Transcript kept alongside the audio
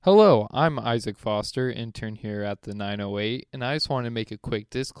Hello, I'm Isaac Foster, intern here at the 908, and I just want to make a quick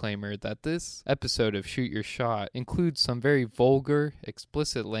disclaimer that this episode of Shoot Your Shot includes some very vulgar,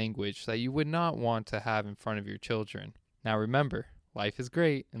 explicit language that you would not want to have in front of your children. Now remember, life is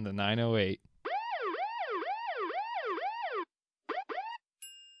great in the 908.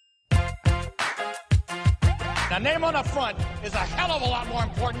 The name on the front is a hell of a lot more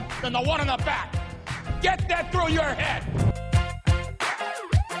important than the one on the back. Get that through your head.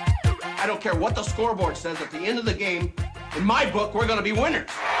 I don't care what the scoreboard says at the end of the game. In my book, we're going to be winners.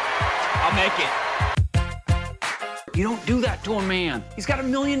 I'll make it. You don't do that to a man. He's got $1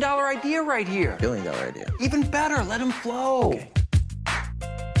 million idea right here. $1 billion idea. Even better, let him flow. Okay.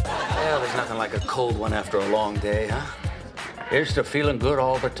 Well, there's nothing like a cold one after a long day, huh? Here's to feeling good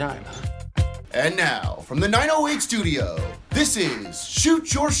all the time. And now, from the 908 studio, this is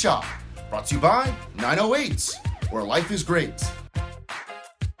Shoot Your Shot, brought to you by 908s, where life is great.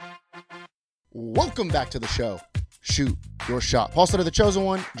 Welcome back to the show, Shoot Your Shot. Paul Sutter, the chosen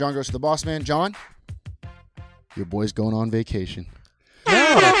one. John goes to the boss man. John, your boy's going on vacation.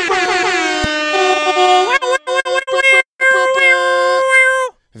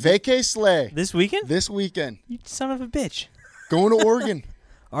 Vacay Slay. This weekend? This weekend. You son of a bitch. Going to Oregon.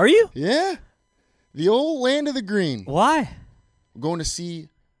 Are you? Yeah. The old land of the green. Why? I'm going to see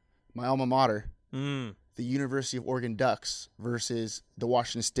my alma mater, Mm. the University of Oregon Ducks versus the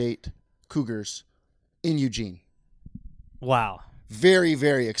Washington State Cougars in Eugene. Wow. Very,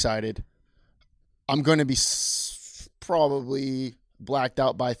 very excited. I'm going to be probably blacked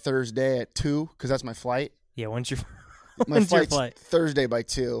out by Thursday at 2 because that's my flight. Yeah, when's your My when's your flight's flight? Thursday by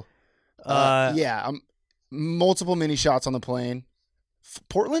 2. Yeah, multiple mini shots on the plane.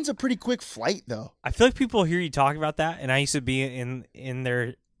 Portland's a pretty quick flight, though. I feel like people hear you talk about that, and I used to be in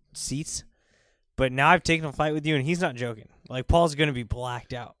their seats, but now I've taken a flight with you, and he's not joking. Like, Paul's going to be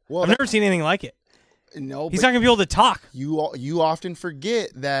blacked out. Well, I've never seen anything like it. No, He's not going to be able to talk. You often forget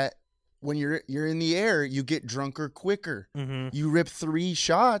that when you're in the air, you get drunker quicker. Mm-hmm. You rip 3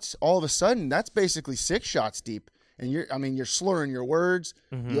 shots, all of a sudden, that's basically 6 shots deep. And you're slurring your words.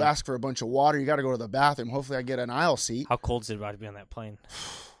 Mm-hmm. You ask for a bunch of water. You got to go to the bathroom. Hopefully, I get an aisle seat. How cold is it about to be on that plane?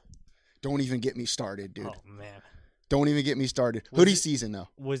 Don't even get me started, dude. Oh, man. Don't even get me started. Was Hoodie it- season, though.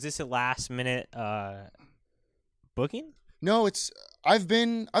 Was this a last-minute booking? No, I've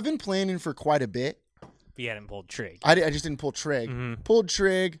been planning for quite a bit. You hadn't pulled trig. I just didn't pull trig. Mhm. Pulled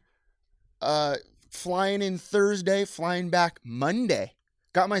trig. Flying in Thursday, flying back Monday.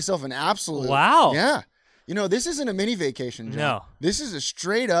 Got myself an absolute. Wow. Yeah. You know, this isn't a mini vacation, John. No. This is a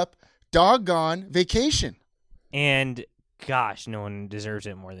straight up doggone vacation. And, gosh, no one deserves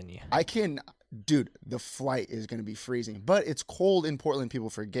it more than you. Dude, the flight is going to be freezing, but it's cold in Portland. People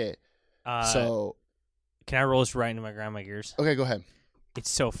forget. So, Can I roll this right into my grandma gears? okay, go ahead. It's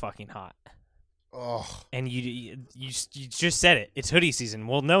so fucking hot. Oh, And you just said it. It's hoodie season.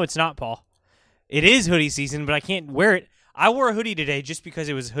 Well, no, it's not, Paul. It is hoodie season, but I can't wear it. I wore a hoodie today just because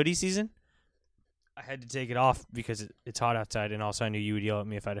it was hoodie season. I had to take it off because it's hot outside, and also I knew you would yell at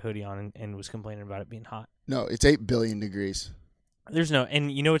me if I had a hoodie on and was complaining about it being hot. no, it's 8 billion degrees. There's no, and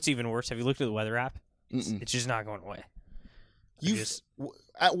you know what's even worse? Have you looked at the weather app? Mm-mm. It's just not going away.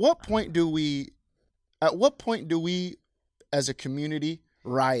 At what point do we, as a community,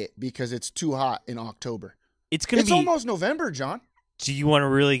 riot because it's too hot in October? It's going to It's be. almost November, John. Do you want to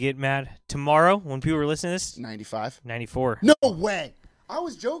really get mad? Tomorrow, when people are listening to this, 95. 94. No way. I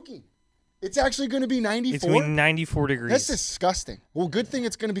was joking. It's actually going to be 94. It's going to be 94 degrees. That's disgusting. Well, good thing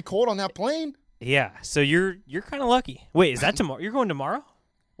it's going to be cold on that plane. Yeah, so you're kind of lucky. Wait, is that tomorrow? You're going tomorrow?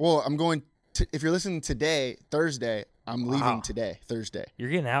 Well, I'm going to, if you're listening today, Thursday, I'm Wow. leaving today, Thursday. You're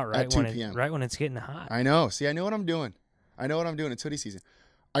getting out right At 2 when p.m. right when it's getting hot. I know. See, I know what I'm doing. It's hoodie season.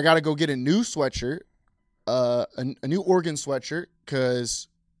 I got to go get a new sweatshirt, a new Oregon sweatshirt, because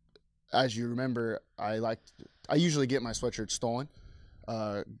as you remember, I usually get my sweatshirt stolen.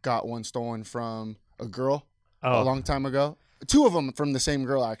 Got one stolen from a girl a long time ago. 2 of them from the same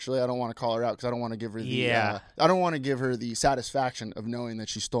girl, actually. I don't want to call her out because I don't want to give her the I don't want to give her the satisfaction of knowing that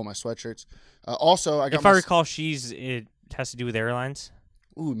she stole my sweatshirts. Also, I got If I recall, it has to do with airlines.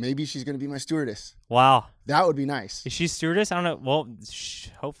 Ooh, maybe she's going to be my stewardess. Wow. That would be nice. Is she stewardess? I don't know. Well,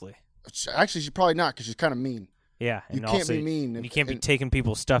 hopefully. Actually, she's probably not because she's kind of mean. Yeah. You and can't also, be mean. You can't be taking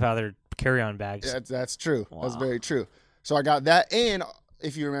people's stuff out of their carry-on bags. That's true. Wow. That's very true. So I got that. And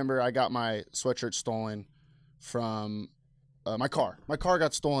if you remember, I got my sweatshirt stolen from my car. My car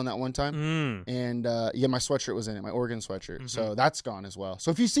got stolen that one time. And my sweatshirt was in it, my Oregon sweatshirt. Mm-hmm. So that's gone as well. So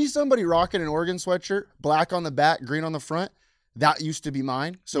if you see somebody rocking an Oregon sweatshirt, black on the back, green on the front, that used to be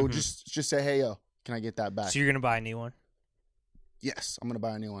mine. So just say, hey, yo, can I get that back? So you're going to buy a new one? Yes, I'm gonna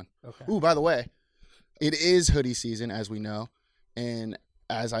buy a new one. Okay. Ooh, by the way, it is hoodie season, as we know, and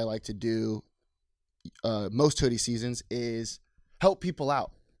as I like to do, most hoodie seasons is help people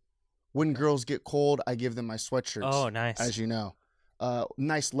out. When girls get cold, I give them my sweatshirts. Oh, nice. As you know,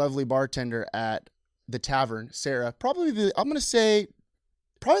 nice, lovely bartender at the tavern, Sarah. Probably the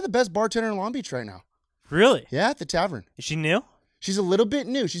best bartender in Long Beach right now. Really? Yeah, at the tavern. Is she new? She's a little bit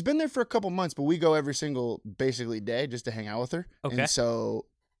new. She's been there for a couple months, but we go every single basically day just to hang out with her. Okay. And so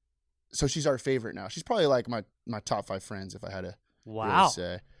she's our favorite now. She's probably like my top 5 friends if I had to Wow. really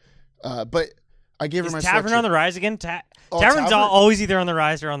say. But I gave her my Is Tavern sweatshirt. on the rise again? Oh, Tavern's Tavern? always either on the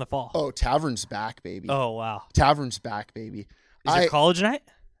rise or on the fall. Oh, Tavern's back, baby. Oh, wow. Tavern's back, baby. Is it college night?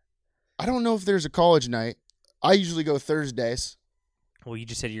 I don't know if there's a college night. I usually go Thursdays. Well, you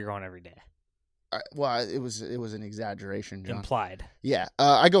just said you're going every day. It was an exaggeration, John. Implied. Yeah,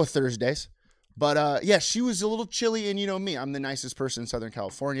 I go Thursdays. But, yeah, she was a little chilly, and you know me. I'm the nicest person in Southern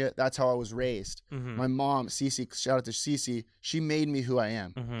California. That's how I was raised. Mhm. My mom, Cece, shout out to Cece, she made me who I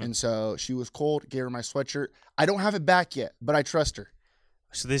am. Mhm. And so she was cold, gave her my sweatshirt. I don't have it back yet, but I trust her.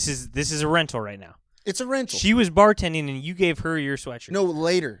 So this is a rental right now. It's a rental. She was bartending and you gave her your sweatshirt. No,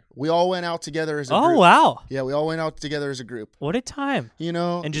 later. We all went out together as a group. Oh, wow. Yeah, we all went out together as a group. What a time. You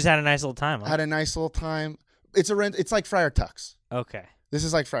know, And just had a nice little time. Huh? had a nice little time. It's a rent. It's like Friar Tuck's. Okay. This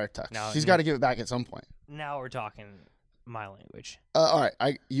is like Friar Tuck's. No, She's no. got to give it back at some point. Now we're talking my language. All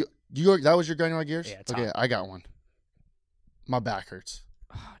right. You that was your grinding my gears? Yeah, it's okay, hot. I got one. My back hurts.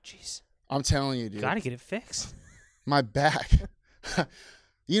 Oh, jeez. I'm telling you, dude. Got to get it fixed. My back.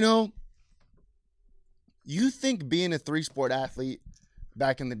 You know, you think being a 3-sport athlete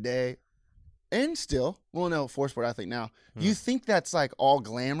back in the day, and still, well, no, 4-sport athlete now, you think that's like all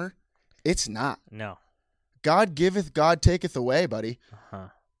glamour? It's not. No. God giveth, God taketh away, buddy. Uh-huh.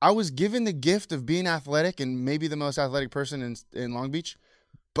 I was given the gift of being athletic and maybe the most athletic person in Long Beach,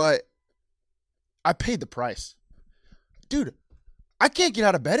 but I paid the price. Dude, I can't get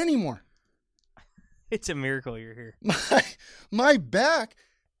out of bed anymore. It's a miracle you're here. My back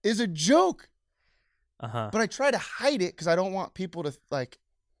is a joke. Uh-huh. But I try to hide it because I don't want people to like.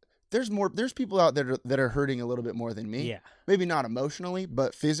 There's people out there that are hurting a little bit more than me. Yeah. Maybe not emotionally,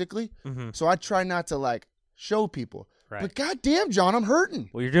 but physically. Mm-hmm. So I try not to like show people. Right. But goddamn, John, I'm hurting.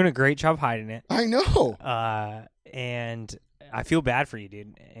 Well, you're doing a great job hiding it. I know. And I feel bad for you,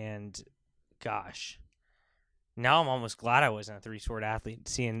 dude. And gosh, now I'm almost glad I wasn't a 3-sport athlete.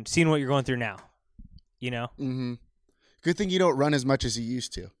 Seeing what you're going through now, you know. Mm-hmm. Good thing you don't run as much as you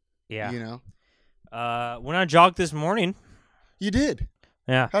used to. Yeah. You know. When I jogged this morning. You did.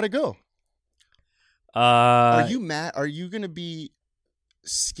 Yeah. How'd it go? Are you mad? Are you gonna be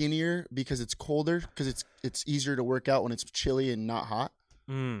skinnier because it's colder? Because it's easier to work out when it's chilly and not hot.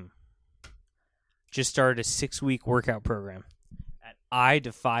 Just started a 6-week workout program at I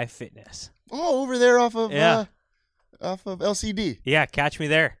Defy Fitness. Oh, over there off of Yeah. off of LCD. Yeah, catch me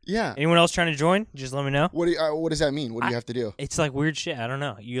there. Yeah. Anyone else trying to join? Just let me know. What does that mean? What do you have to do? It's like weird shit. I don't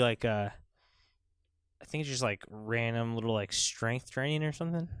know. You like I think it's just like random little like strength training or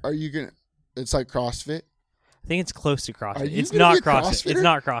something. Are you gonna? It's like CrossFit. I think it's close to CrossFit. Are you It's gonna not be a CrossFit. It's CrossFitter?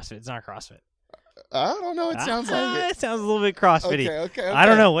 not CrossFit. It's not CrossFit. I don't know. It sounds like It it. sounds a little bit CrossFit-y. Okay. I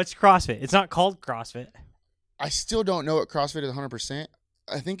don't know. What's CrossFit? It's not called CrossFit. I still don't know what CrossFit is 100%.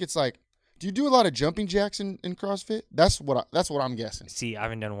 I think it's like. Do you do a lot of jumping jacks in CrossFit? That's what I'm guessing. See, I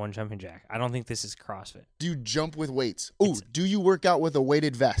haven't done one jumping jack. I don't think this is CrossFit. Do you jump with weights? Oh, do you work out with a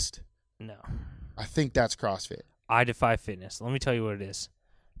weighted vest? No. I think that's CrossFit. I Defy Fitness. Let me tell you what it is.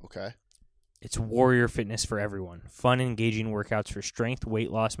 Okay. It's warrior fitness for everyone. Fun, engaging workouts for strength, weight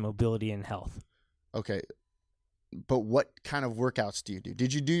loss, mobility, and health. Okay. But what kind of workouts do you do?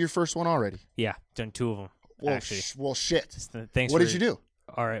 Did you do your first one already? Yeah, done 2 of them, Well, actually. Shit. Thanks. What did you do?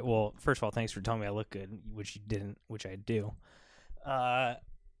 All right. Well, first of all, thanks for telling me I look good, which you didn't, which I do. I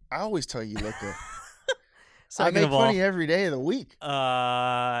always tell you look good. I Second make of all, funny every day of the week.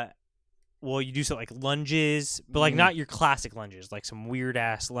 well, you do something like lunges, but like not your classic lunges, like some weird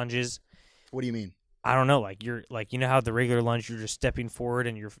ass lunges. What do you mean? I don't know, like you're like, you know how the regular lunge you're just stepping forward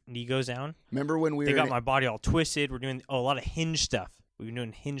and your knee goes down. Remember when we They were got my body all twisted. We're doing a lot of hinge stuff. We've been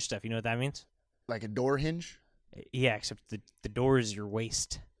doing hinge stuff. You know what that means? like a door hinge? Yeah, except the door is your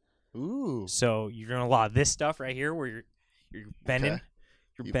waist. Ooh. So you're doing a lot of this stuff right here where you're bending, Okay.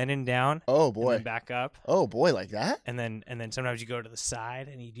 you're bending down. Oh And boy. then back up, Oh boy, like that? and then sometimes you go to the side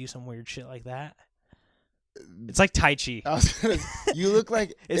and you do some weird shit like that. It's like Tai Chi. I was gonna, you look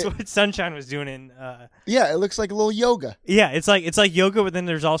like It's what Sunshine was doing in. yeah, it looks like a little yoga. Yeah, it's like yoga, but then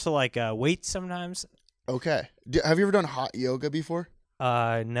there's also like weights sometimes. Okay. Have you ever done hot yoga before?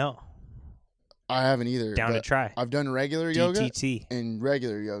 No. I haven't either. Down to but try. I've done regular yoga, DTT. and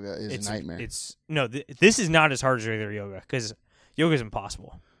regular yoga is It's a nightmare. This is not as hard as regular yoga because yoga is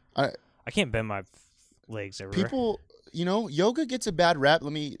impossible. I can't bend my legs everywhere. people, yoga gets a bad rap.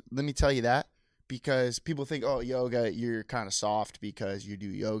 Let me tell you that, because people think, oh, yoga, you're kind of soft because you do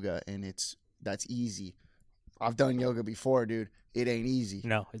yoga and that's easy. I've done yoga before, dude. It ain't easy.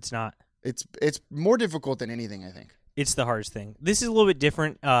 No, it's not. It's more difficult than anything, I think. It's the hardest thing. This is a little bit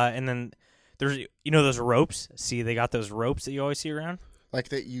different. And then there's those ropes. See, they got those ropes that you always see around. Like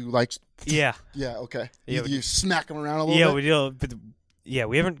that you like. Yeah. Yeah. Okay. Yeah, you smack them around a little Yeah, bit. we do. But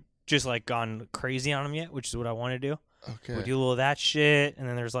we haven't just like gone crazy on them yet, which is what I want to do. Okay. We do a little of that shit, and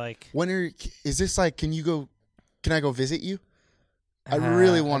then there's like. Is this like? Can I go visit you? I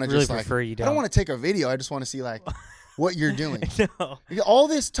really want to really just prefer you I don't want to take a video. I just want to see like what you're doing. No. All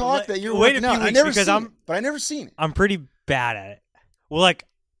this talk that you're Wait a working few out, I weeks never because seen it, but I never seen it. I'm pretty bad at it. Well, like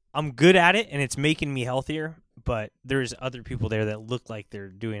I'm good at it, and it's making me healthier. But there's other people there that look like they're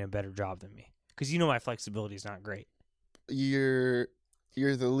doing a better job than me. Because my flexibility is not great. You're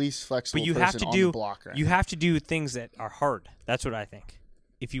the least flexible. But you person have to on do the block right you now. have to do things that are hard. That's what I think.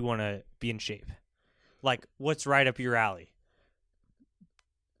 If you want to be in shape, like what's right up your alley?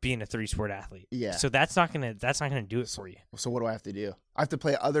 Being a 3-sport athlete. Yeah. So that's not gonna do it for you. So what do I have to do? I have to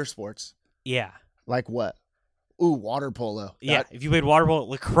play other sports. Yeah. Like what? Ooh, water polo. Yeah. If you played water polo,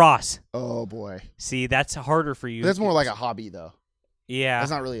 lacrosse. Oh boy. See, that's harder for you. That's more like a hobby though. Yeah.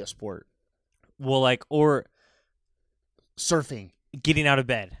 That's not really a sport. Well, or Surfing. getting out of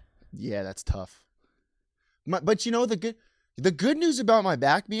bed. Yeah, that's tough. But the good news about my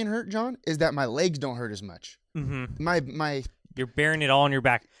back being hurt, John, is that my legs don't hurt as much. Mm-hmm. My You're bearing it all on your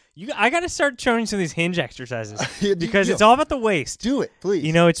back. I got to start showing some of these hinge exercises Yeah, because yo. it's all about the waist. do it, please.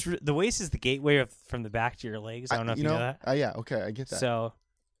 It's the waist is the gateway from the back to your legs. I don't know if you know that. Yeah, okay, I get that. So,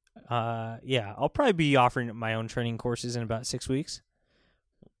 I'll probably be offering my own training courses in about 6 weeks.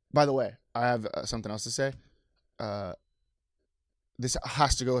 By the way, I have something else to say. This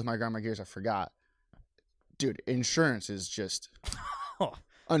has to go with my grandma gears. I forgot. Dude, insurance is just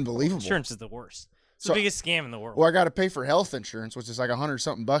unbelievable. Insurance is the worst. It's So- the biggest scam in the world. Well, I got to pay for health insurance, which is like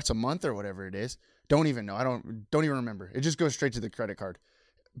 $100-something a month or whatever it is. Don't even know. I don't even remember. It just goes straight to the credit card.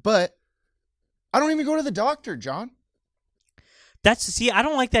 But I don't even go to the doctor, John. I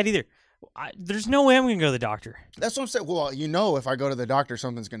don't like that either. There's no way I'm going to go to the doctor. That's what I'm saying. Well, if I go to the doctor,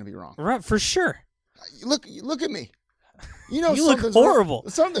 something's going to be wrong. Right, for sure. Look at me. You You look something's horrible.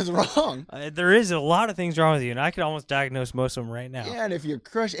 Something's wrong. There is a lot of things wrong with you, and I could almost diagnose most of them right now. Yeah, and if you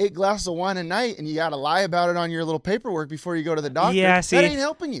crush 8 glasses of wine a night and you got to lie about it on your little paperwork before you go to the doctor, Yeah, see, that ain't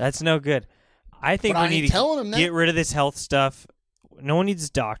helping you. That's no good. I think But we I need ain't to telling them that. get rid of this health stuff. No one needs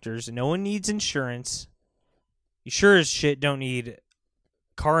doctors. No one needs insurance. You sure as shit don't need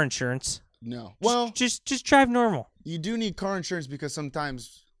car insurance. No. Well, Just drive normal. you do need car insurance because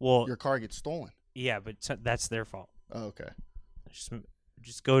sometimes Well, your car gets stolen. yeah, but that's their fault. Oh, okay. Just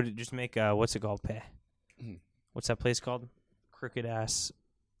make what's it called? Pay. Mhm. What's that place called? Crooked ass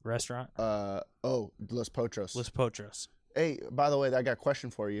restaurant. Los Potros. Los Potros. Hey, by the way, I got a question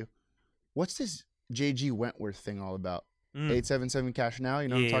for you. What's this JG Wentworth thing all about? 877 Cash Now, you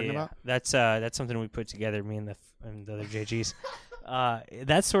know what I'm talking about? That's something we put together, me and the other JGs.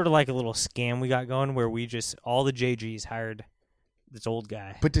 That's sort of like a little scam we got going where we just all the JGs hired this old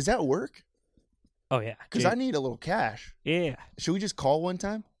guy. But does that work? Oh yeah, Because I need a little cash. yeah. Should we just call one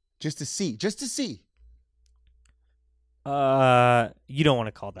time? Just to see. You don't want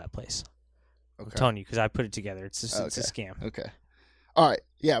to call that place. Okay. I'm telling you because I put it together. It's a scam. Okay. All right.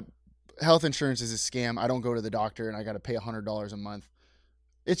 Yeah. Health insurance is a scam. I don't go to the doctor and I got to pay $100 a month.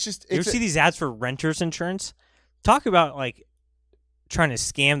 It's just. You ever see these ads for renters insurance? Talk about like trying to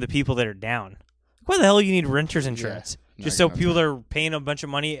scam the people that are down. Why the hell do you need renters insurance? No, Just I so got no people time. that are paying a bunch of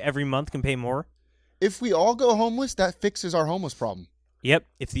money every month can pay more? If we all go homeless, that fixes our homeless problem. Yep.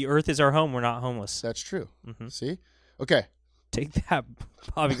 If the earth is our home, we're not homeless. That's true. Mhm. See? Okay. Take that,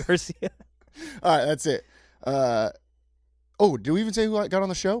 Bobby Garcia. All right. That's it. Do we even say who I got on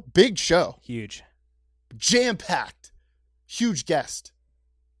the show? Big show. Huge. Jam-packed. Huge guest.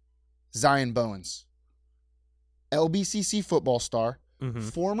 Zion Bowens. LBCC football star. Mm-hmm.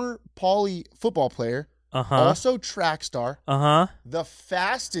 Former Pauley football player. Uh-huh. Also track star. Uh-huh. The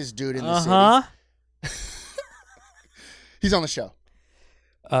fastest dude in the Uh-huh. city. He's on the show.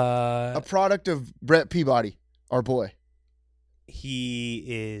 Uh, A product of Brett Peabody, our boy. he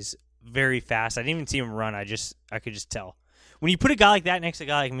is very fast. I didn't even see him run. I could just tell. When you put a guy like that next to a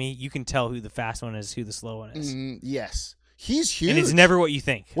guy like me, you can tell who the fast one is, who the slow one is. Yes. He's huge. And it's never what you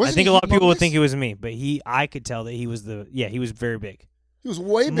think. I Wasn't think he a lot of people would humongous? think it was me, but I could tell that he was he was very big. He was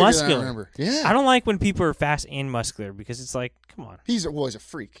way bigger muscular. than I remember. Yeah. I don't like when people are fast and muscular because it's like, come on. He's a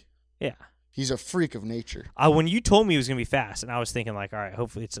freak. Yeah. He's a freak of nature. When you told me he was going to be fast, and I was thinking like, all right,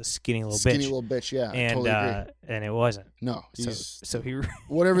 hopefully it's a skinny little Skinny bitch. little bitch, yeah. I And totally agree. and it wasn't. No, he's So he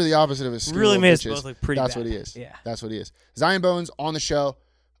whatever the opposite of a skinny really little made us bitch is. both look pretty That's bad. what he is. Yeah. That's what he is. Zion Bones on the show.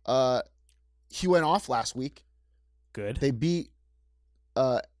 He went off last week. Good. They beat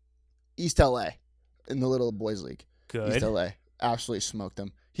East LA in the Little Boys League. Good. East LA absolutely smoked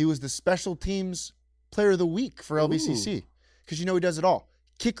them. He was the special teams player of the week for LBCC because he does it all.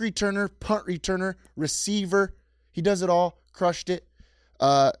 Kick returner, punt returner, receiver. He does it all. Crushed it.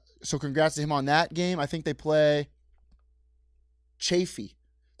 So congrats to him on that game. I think they play Chaffee.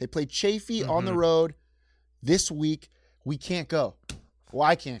 They play Chaffee on the road this week. We can't go. Well,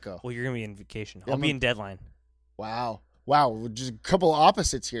 I can't go. Well, you're going to be in vacation. Yeah, I'll be in deadline. Wow. Just a couple of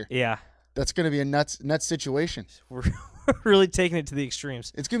opposites here. Yeah. That's going to be a nuts situation. We're really taking it to the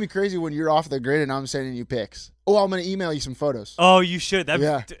extremes. It's going to be crazy when you're off the grid and I'm sending you pics. Oh, I'm going to email you some photos. Oh, you should. Yeah. I'm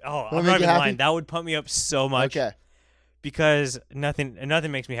That'll not make even you happy? lying. That would pump me up so much. Okay. Because nothing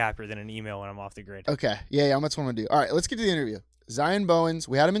makes me happier than an email when I'm off the grid. Okay. Yeah, that's what I'm going to do. All right, let's get to the interview. Zion Bowens,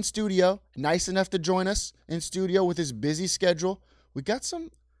 we had him in studio. Nice enough to join us in studio with his busy schedule. We got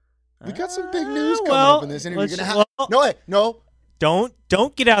some big news coming up in this interview. No.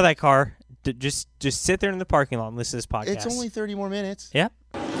 Don't get out of that car. Just sit there in the parking lot and listen to this podcast. It's only 30 more minutes. Yep.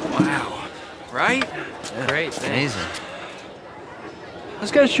 Wow. Right? Great. Amazing.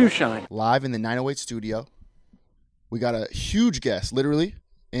 Let's get a shoe shine. Live in the 908 studio. We got a huge guest, literally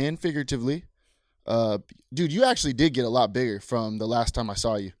and figuratively. Dude, you actually did get a lot bigger from the last time I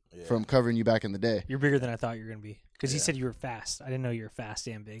saw you, from covering you back in the day. You're bigger than I thought you were going to be. Because he said you were fast. I didn't know you were fast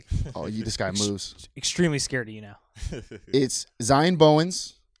and big. Oh, this guy moves. Extremely scared of you now. It's Zion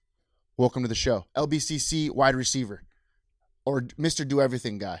Bowens. Welcome to the show. LBCC wide receiver. Or Mr. Do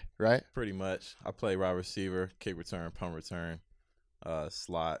Everything guy, right? Pretty much. I play wide receiver, kick return, punt return,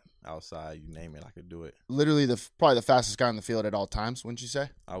 slot, outside, you name it, I could do it. Literally probably the fastest guy on the field at all times, wouldn't you say?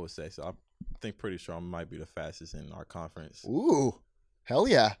 I would say so. I think pretty sure I might be the fastest in our conference. Ooh, hell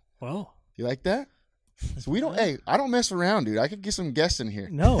yeah. Whoa. You like that? So I don't mess around, dude. I could get some guests in here.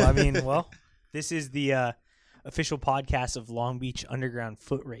 No, I mean, this is the official podcast of Long Beach Underground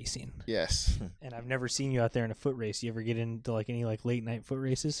Foot Racing. Yes. And I've never seen you out there in a foot race. You ever get into any late night foot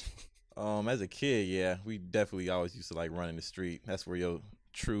races? As a kid, yeah, we definitely always used to run in the street. That's where your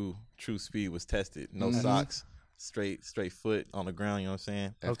true speed was tested. No socks, straight foot on the ground. You know what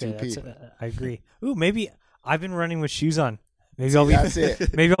I'm saying? F2P. I agree. Ooh, maybe I've been running with shoes on. Maybe I'll be. That's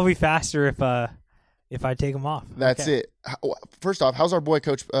it. Maybe I'll be faster if I take them off. That's Okay. it. First off, how's our boy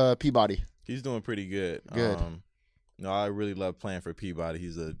Coach Peabody? He's doing pretty good. Good. I really love playing for Peabody.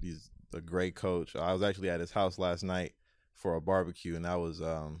 He's a great coach. I was actually at his house last night for a barbecue, and that was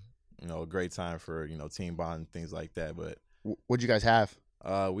a great time for team bond and things like that. But What'd you guys have?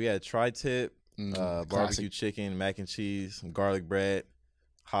 we had tri-tip, barbecue classic. chicken, mac and cheese, some garlic bread,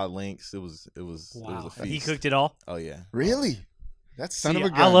 hot links. It was Wow. a feast. He cooked it all. Oh yeah. Really? That's son See, of a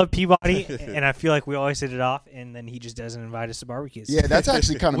gun. I love Peabody, and I feel like we always hit it off, and then he just doesn't invite us to barbecues. Yeah, that's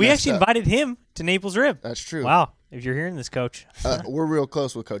actually kind of we messed actually up. invited him to Naples Rib. That's true. Wow. If you're hearing this, Coach. We're real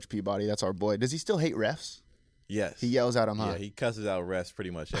close with Coach Peabody. That's our boy. Does he still hate refs? Yes. He yells at him, huh? Yeah, he cusses out refs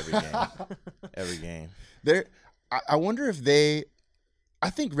pretty much every game. Every game. I wonder if I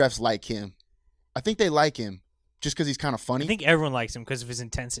think refs like him. I think they like him just because he's kind of funny. I think everyone likes him because of his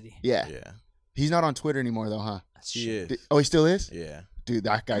intensity. Yeah. Yeah. He's not on Twitter anymore, though, huh? He is. Oh, he still is? Yeah. Dude,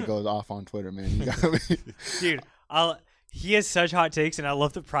 that guy goes off on Twitter, man. You gotta be- Dude, he has such hot takes, and I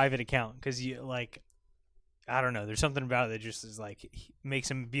love the private account because I don't know. There's something about it that just is makes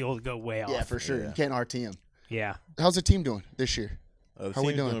him be able to go way off. yeah, for sure. Yeah. You can't RT him. Yeah. How's the team doing this year? The How we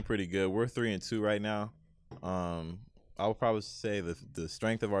team's doing? doing pretty good. We're 3-2 right now. I would probably say the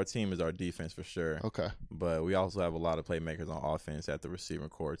strength of our team is our defense for sure. Okay. But we also have a lot of playmakers on offense at the receiving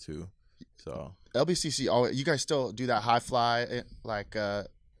core too. So LBCC, you guys still do that high fly,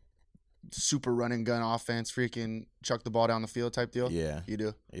 super run and gun offense, freaking chuck the ball down the field type deal? yeah, You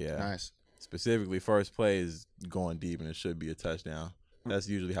do? yeah. Nice. Specifically, first play is going deep and it should be a touchdown. That's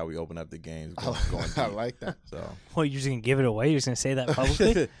usually how we open up the games. Going deep. I like that. So Well, you're just going to give it away? You're just going to say that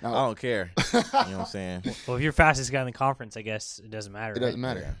publicly? I don't care. You know what I'm saying? Well, if you're fastest guy in the conference, I guess it doesn't matter. It doesn't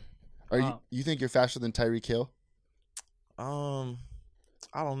matter. Yeah. You think you're faster than Tyreek Hill? I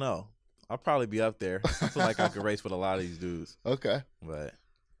don't know. I'll probably be up there. I feel like I could race with a lot of these dudes, Okay. but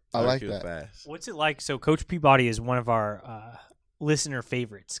I like Tyreek that. Fast. What's it like? So Coach Peabody is one of our listener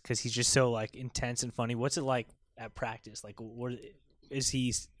favorites because he's just so intense and funny. What's it like at practice? What is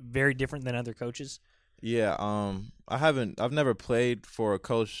he very different than other coaches? Yeah, I've never played for a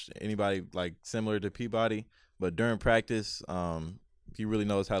coach, anybody like similar to Peabody, but during practice, he really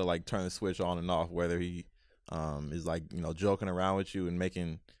knows how to like turn the switch on and off, whether he is like, joking around with you and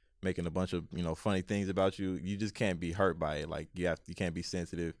making a bunch of, funny things about you. You just can't be hurt by it. Like you can't be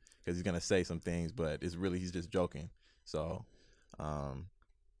sensitive because he's going to say some things, but he's just joking. So,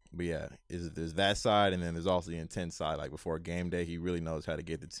 but yeah, there's that side, and then there's also the intense side. Like before game day, he really knows how to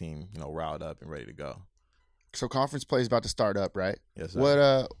get the team, riled up and ready to go. So conference play is about to start up, right? Yes,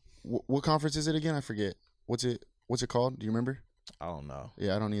 sir. What conference is it again? I forget. What's it called? Do you remember? I don't know.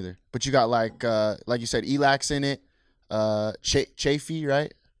 Yeah, I don't either. But you got like you said, ELAC's in it. Chafee,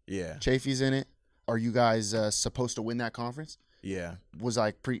 right? Yeah. Chafee's in it. Are you guys supposed to win that conference? Yeah. Was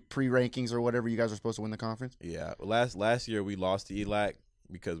like pre rankings or whatever, you guys were supposed to win the conference? Yeah. Last year we lost to ELAC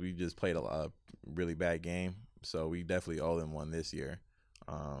because we just played a really bad game. So we definitely owe them one this year.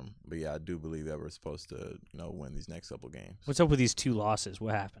 But yeah, I do believe that we're supposed to, win these next couple games. What's up with these 2 losses?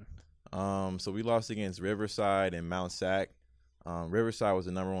 What happened? So we lost against Riverside and Mount Sac. Riverside was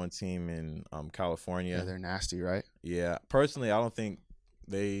the number 1 team in California. Yeah, they're nasty, right? Yeah. Personally, I don't think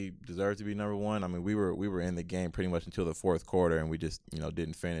they deserve to be number 1. I mean, we were in the game pretty much until the fourth quarter, and we just,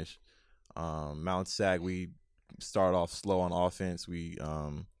 didn't finish. Mount Sac, we started off slow on offense. We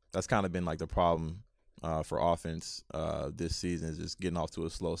that's kind of been like the problem for offense this season, is just getting off to a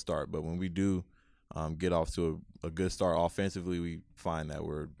slow start. But when we do get off to a good start offensively, we find that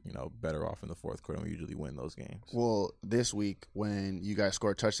we're better off in the fourth quarter, and we usually win those games. Well, this week when you guys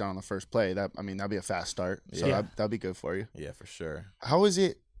score a touchdown on the first play, that'd be a fast start. So Yeah. that'd be good for you. Yeah, for sure. How is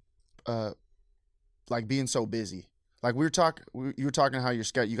it like being so busy? Like you were talking how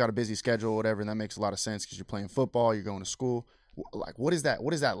you got a busy schedule or whatever, and that makes a lot of sense because you're playing football, you're going to school. Like what is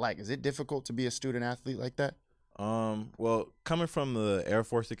that like? Is it difficult to be a student athlete like that? Well, coming from the Air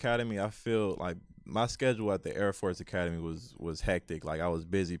Force Academy, I feel like my schedule at the Air Force Academy was hectic. Like I was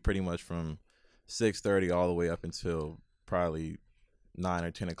busy pretty much from 6:30 all the way up until probably 9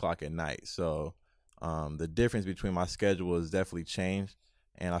 or 10 o'clock at night. So the difference between my schedule has definitely changed,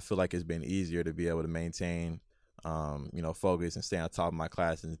 and I feel like it's been easier to be able to maintain focus and stay on top of my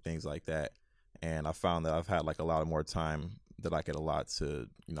classes and things like that. And I found that I've had like a lot of more time that I could allot to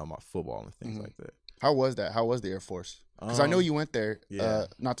my football and things like that. How was that? How was the Air Force? Because I know you went there. Yeah.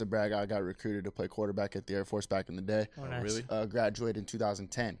 Not to brag, I got recruited to play quarterback at the Air Force back in the day. Oh, nice. Really? Graduated in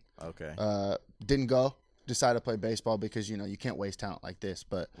 2010. Okay. Didn't go. Decided to play baseball because you can't waste talent like this.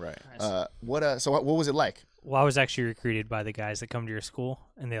 But Right. So what was it like? Well, I was actually recruited by the guys that come to your school,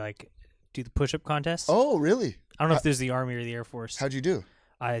 and they like do the push-up contest. Oh, really? I don't know if there's the Army or the Air Force. How'd you do?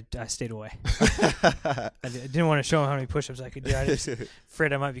 I stayed away. I didn't want to show them how many push-ups I could do. I just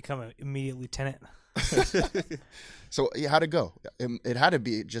afraid I might become an immediate lieutenant. So how'd it go? It had to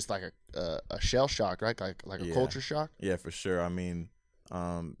be just like a shell shock, right? Like a Yeah. culture shock. Yeah, for sure. I mean,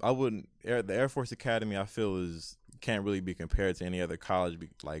 the Air Force Academy, I feel can't really be compared to any other college,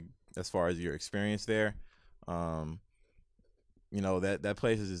 like as far as your experience there. That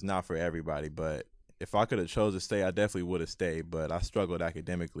place is just not for everybody. But if I could have chose to stay, I definitely would have stayed. But I struggled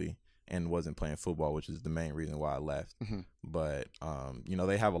academically and wasn't playing football, which is the main reason why I left. Mm-hmm. But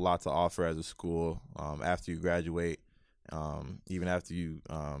they have a lot to offer as a school. After you graduate, even after you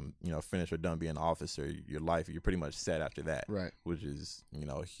finish or done being an officer, your life, you're pretty much set after that. Right. Which is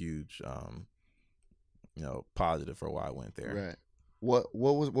a huge positive for why I went there. Right. What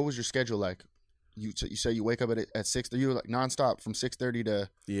was your schedule like? You say you wake up at 6. You were like nonstop from 6:30 to.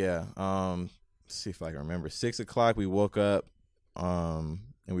 Yeah. Let's see if I can remember. 6 o'clock we woke up, and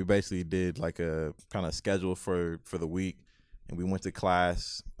we basically did like a kind of schedule for the week, and we went to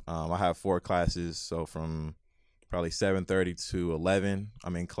class. I have 4 classes, so from probably 7:30 to 11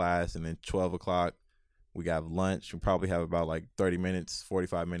 I'm in class, and then 12 o'clock we got lunch. We probably have about like 30 minutes,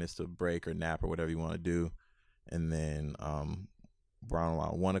 45 minutes to break or nap or whatever you want to do, and then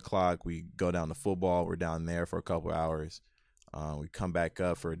around 1 o'clock we go down to football. We're down there for a couple hours. We come back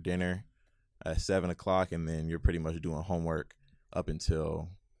up for dinner at 7 o'clock, and then you're pretty much doing homework up until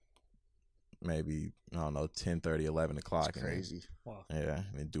maybe 10:30, 11 o'clock. It's crazy. Wow. Yeah,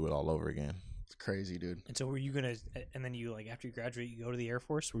 and then do it all over again. It's crazy, dude. And so were you gonna? And then you after you graduate, you go to the Air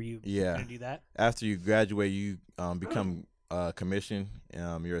Force. Were you Yeah. gonna do that? After you graduate, you become commissioned.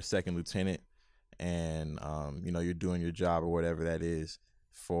 You're a second lieutenant, and you're doing your job or whatever that is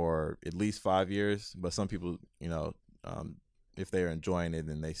for at least 5 years. But some people, if they're enjoying it,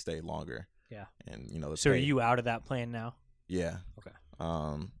 then they stay longer. Yeah. And So are you out of that plan now? Yeah. Okay.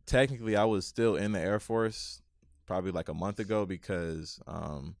 Technically, I was still in the Air Force probably like a month ago because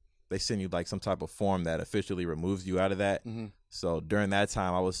they send you like some type of form that officially removes you out of that. Mm-hmm. So during that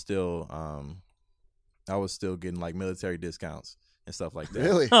time, I was still I was still getting like military discounts and stuff like that.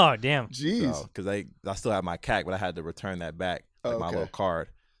 Really? Oh, damn. Jeez. Because I still have my CAC, but I had to return that back, like my little card.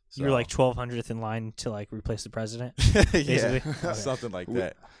 So. You were like 1200th in line to like replace the president. Yeah, basically. something like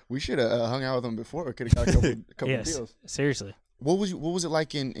that. We should have hung out with him before. We could have got a couple Yes, deals. seriously. What was it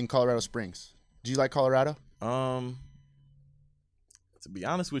like in Colorado Springs? Do you like Colorado? To be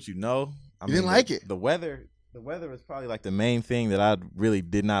honest with you, no. You didn't like it? The weather was probably like the main thing that I really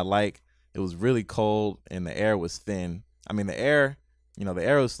did not like. It was really cold and the air was thin. I mean, the air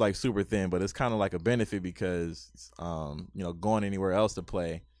was like super thin, but it's kind of like a benefit because, going anywhere else to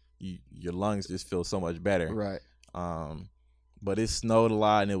play, your lungs just feel so much better. Right. But it snowed a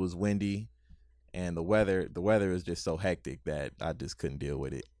lot and it was windy, and the weather is just so hectic that I just couldn't deal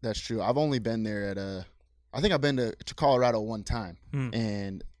with it. That's true. I've only been there I think I've been to Colorado one time,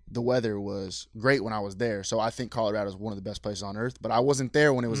 and the weather was great when I was there. So I think Colorado is one of the best places on earth, but I wasn't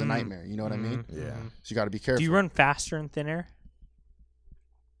there when it was a nightmare. You know what I mean? Yeah. So you got to be careful. Do you run faster in thin air?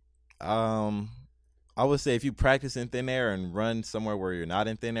 I would say if you practice in thin air and run somewhere where you're not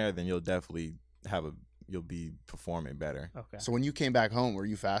in thin air, then you'll definitely you'll be performing better. Okay. So when you came back home, were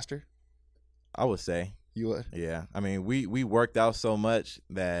you faster? I would say. You would? Yeah. I mean, we worked out so much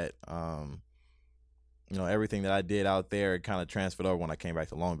that everything that I did out there kind of transferred over when I came back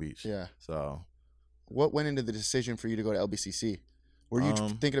to Long Beach. Yeah. So what went into the decision for you to go to LBCC? Were you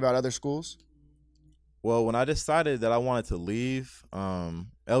thinking about other schools? Well, when I decided that I wanted to leave,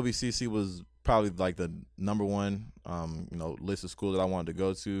 LBCC was probably like the number one, list of schools that I wanted to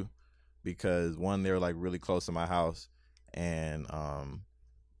go to, because one, they were like really close to my house, and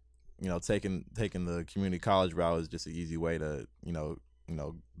taking the community college route is just an easy way to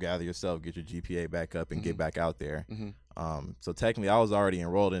gather yourself, get your GPA back up, and get back out there. So technically, I was already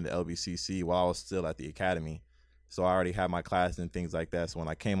enrolled into LBCC while I was still at the academy, so I already had my classes and things like that. So when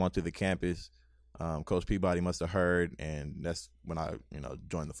I came onto the campus, Coach Peabody must have heard, and that's when I,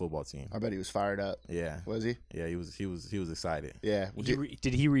 joined the football team. I bet he was fired up. Yeah. Was he? Yeah, he was excited. Yeah.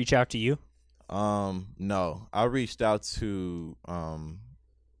 Did he reach out to you? No. I reached out to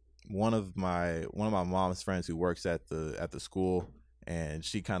one of my mom's friends who works at the school, and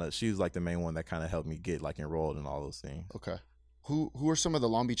she was like the main one that kind of helped me get like enrolled in all those things. Okay. Who are some of the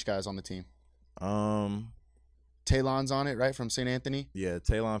Long Beach guys on the team? Talon's on it, right, from St. Anthony? Yeah,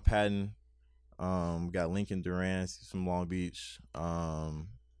 Talon Patton. Got Lincoln Durant, he's from Long Beach.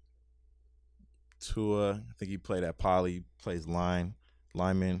 Tua, I think he played at Poly, plays lineman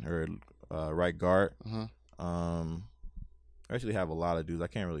or right guard. I actually have a lot of dudes. I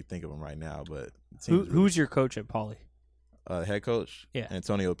can't really think of them right now, but who's your coach at Poly? Head coach? Yeah.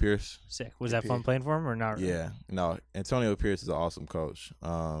 Antonio Pierce. Sick. Was that fun playing for him or not really? Yeah. No, Antonio Pierce is an awesome coach.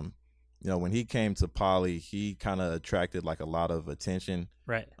 When he came to Poly, he kind of attracted like a lot of attention.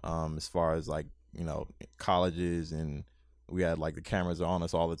 Right. As far as like, colleges, and we had like the cameras are on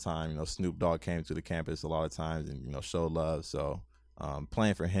us all the time. Snoop Dogg came to the campus a lot of times and, showed love. So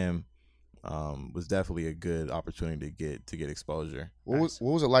playing for him was definitely a good opportunity to get exposure. What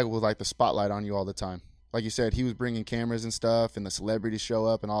was it like with like the spotlight on you all the time? Like you said, he was bringing cameras and stuff, and the celebrities show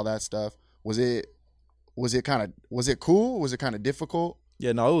up and all that stuff. Was it cool? Was it kind of difficult?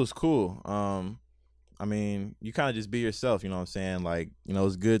 Yeah, no, it was cool. I mean, you kind of just be yourself, you know what I'm saying? Like,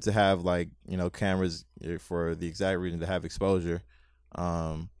 it's good to have like, cameras for the exact reason to have exposure.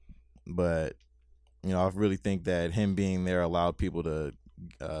 But, I really think that him being there allowed people to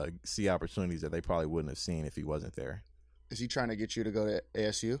see opportunities that they probably wouldn't have seen if he wasn't there. Is he trying to get you to go to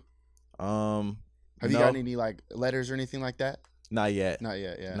ASU? Have No. you gotten any like letters or anything like that? Not yet. Not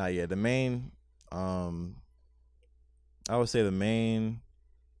yet, yeah. Not yet. The main, I would say the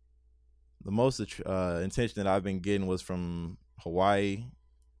most attention that I've been getting was from Hawaii.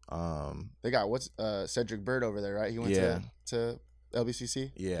 They got Cedric Bird over there, right? He went to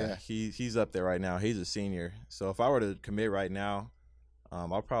LBCC. Yeah, he's up there right now. He's a senior. So if I were to commit right now,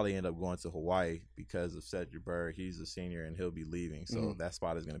 I'll probably end up going to Hawaii because of Cedric Bird. He's a senior and he'll be leaving, so that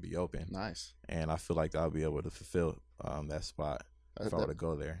spot is going to be open. Nice. And I feel like I'll be able to fulfill that spot if I were to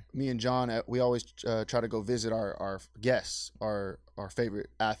go there. Me and John, we always try to go visit our guests, our favorite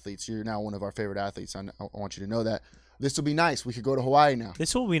athletes. You're now one of our favorite athletes. I want you to know that. This will be nice. We could go to Hawaii now.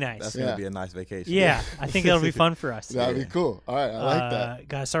 This will be nice. That's going to be a nice vacation. Yeah, I think that'll be fun for us. That'd be cool. All right, I like that.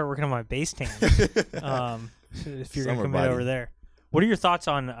 Gotta start working on my base tan. If you're going to Summer commit body. over there. What are your thoughts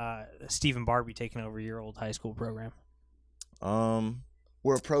on Stephen Barbie taking over your old high school program?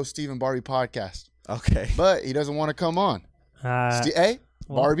 We're a pro Stephen Barbie podcast, Okay. but he doesn't want to come on. Hey,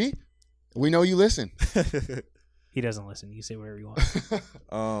 well- Barbie, we know you listen. He doesn't listen. You say whatever you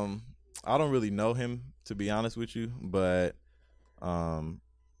want. I don't really know him, to be honest with you, but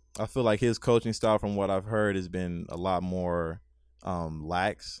I feel like his coaching style, from what I've heard, has been a lot more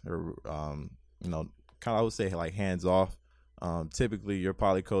lax, or kind of, I would say, like hands off. Typically, your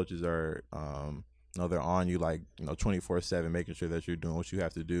poly coaches are, they're on you like 24/7, making sure that you're doing what you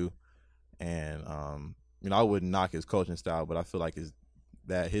have to do. And I wouldn't knock his coaching style, but I feel like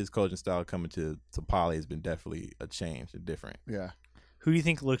his coaching style coming to poly has been definitely a change, different. Yeah. Who do you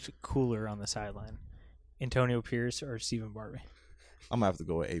think looked cooler on the sideline, Antonio Pierce or Stephen Barbie? I'm gonna have to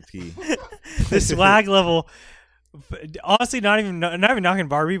go with AP. The swag level, honestly, not even knocking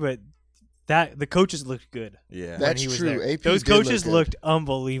Barbie, but the coaches looked good. Yeah, That's he was true. there. AP Those did look coaches good. looked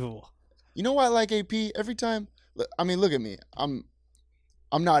unbelievable. You know why I like AP every time? I mean, look at me. I'm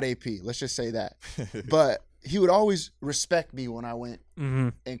not AP. Let's just say that. But he would always respect me when I went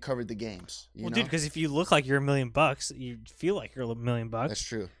and covered the games. You know? Dude, because if you look like you're $1 million, you feel like you're $1 million. That's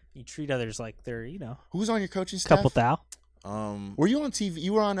true. You treat others like they're, Who's on your coaching staff? couple thou. Were you on TV?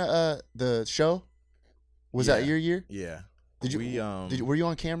 You were on the show? Was that your year? Yeah. Did you? Were you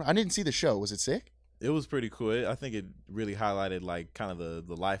on camera? I didn't see the show. Was it sick? It was pretty cool. I think it really highlighted like kind of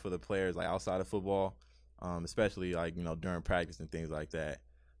the life of the players like outside of football, especially like during practice and things like that.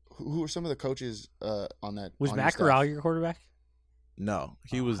 Who were some of the coaches on that? Was on your Matt staff? Corral your quarterback? No,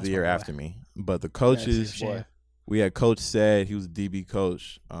 he was that's the year my boy. after me. But the coaches, Boy. we had Coach Said. He was the DB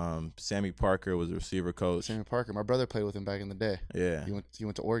coach. Sammy Parker was the receiver coach. Sammy Parker. My brother played with him back in the day. Yeah. He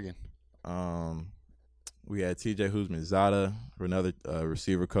went to Oregon. We had TJ Huzman-Zada, another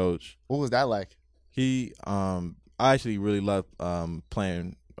receiver coach. What was that like? He, I actually really love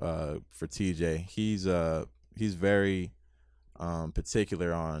playing for TJ. He's very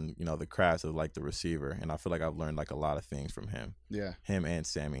particular on the crafts of like the receiver, and I feel like I've learned like a lot of things from him. Yeah. Him and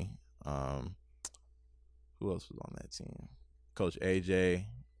Sammy. Who else was on that team? Coach AJ. I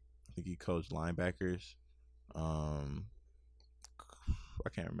think he coached linebackers. I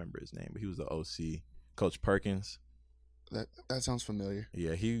can't remember his name, but he was the OC. Coach Perkins. That sounds familiar.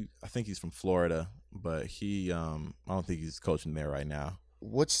 Yeah, I think he's from Florida, but I don't think he's coaching there right now.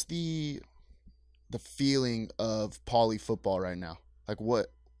 What's the feeling of poly football right now?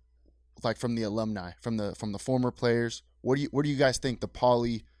 Like from the alumni, from the former players? Where do you guys think the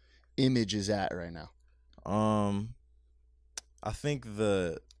poly image is at right now? I think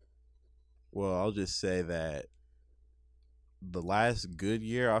I'll just say that the last good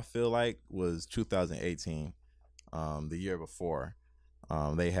year I feel like was 2018. The year before,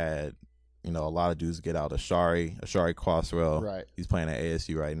 they had a lot of dudes get out. Ashari Crosswell, Right. He's playing at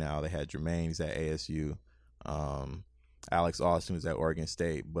ASU right now. They had Jermaine, he's at ASU. Alex Austin was at Oregon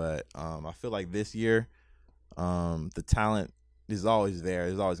State. But I feel like this year, the talent is always there.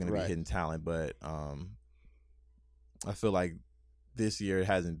 There's always going to be hidden talent, but I feel like this year it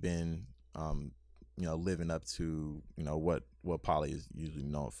hasn't been living up to what Poly is usually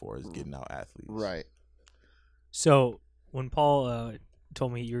known for, is getting out athletes. Right. So when Paul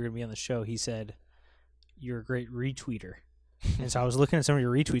told me you were going to be on the show, he said you're a great retweeter. And so I was looking at some of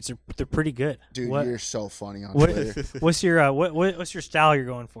your retweets. They're pretty good. Dude, you're so funny on what, Twitter. What's your what's your style you're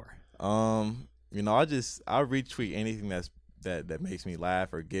going for? I retweet anything that makes me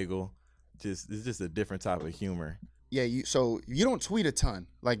laugh or giggle. It's just a different type of humor. Yeah, so you don't tweet a ton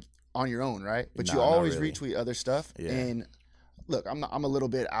like on your own, right? But Nah, you not always really. retweet other stuff. Yeah. And look, I'm a little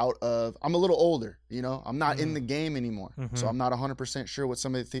bit I'm a little older, I'm not in the game anymore. So I'm not 100% sure what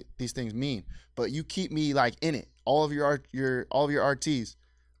some of these things mean. But you keep me like in it. All of your RTs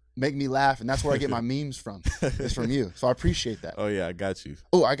make me laugh, and that's where I get my memes from. It's from you. So I appreciate that. Oh yeah, I got you.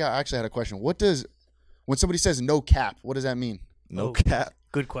 Oh, I actually had a question. When somebody says no cap, what does that mean? No cap.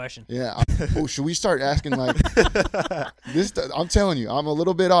 Good question. Yeah. Should we start asking like this? I'm telling you, I'm a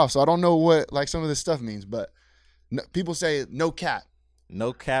little bit off, so I don't know what like some of this stuff means. But people say no cap.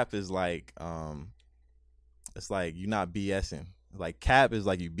 No cap is like it's like you're not BSing. Like cap is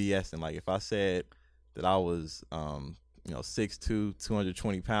like you BSing. Like if I said that I was 6'2",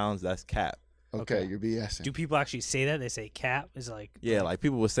 220 pounds, that's cap. Okay, you're BSing. Do people actually say that? They say cap is like Yeah, like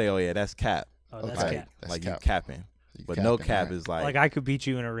people would say, "Oh yeah, that's cap." oh that's Okay. cap. That's like cap. you capping. You But no capping, cap right. is like, Like I could beat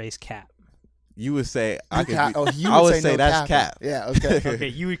you in a race cap. you would say I You could. cap- be- you I would say say no that's capping. cap. Yeah. Okay. Okay,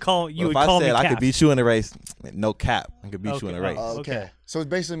 you would call But me if I said cap. I could beat you in a race, no cap. I could beat you in a Okay. race. Oh. Okay. So it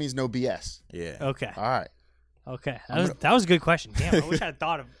basically means no BS. Yeah. Okay. All right. Okay. That was a good question. Damn, I wish I had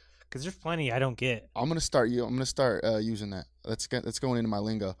thought of because there's plenty I don't get. I'm gonna start using that. That's going into my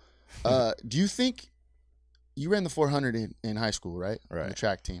lingo. Do you think you ran the 400 in high school, right? On the Right.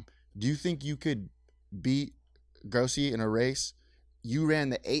 track team. Do you think you could beat Grossi in a race? You ran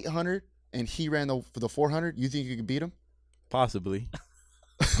the 800 and he ran the 400. You think you could beat him? Possibly.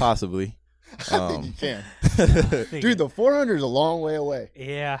 Possibly. I think you can. Dude, the 400 is a long way away.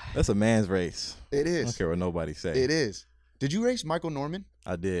 Yeah. That's a man's race. It I don't is. care what nobody say. It is. Did you race Michael Norman?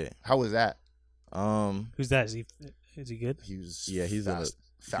 I did. How was that? Who's that? Is he good? He was He's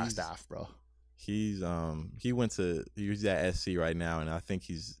fast half, bro. he's he's at SC right now, and I think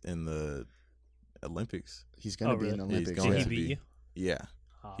he's in the Olympics. He's gonna be really? in the He's Olympics. going Did he to beat be. you? Yeah,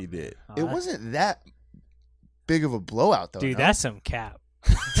 Oh, he did. oh, It that- wasn't that big of a blowout, though. Dude, no? that's some cap.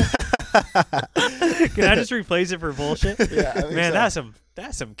 Can I just replace it for bullshit? Yeah, I think man, so.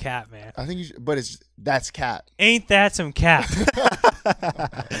 that's some cap, man. I think you should, but that's cat. Ain't that some cap?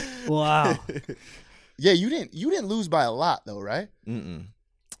 Wow. Yeah, you didn't lose by a lot though, right?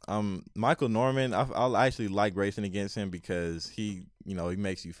 Michael Norman, I actually like racing against him because he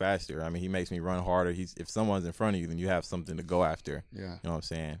makes you faster. I mean, he makes me run harder. If someone's in front of you, then you have something to go after. Yeah. You know what I'm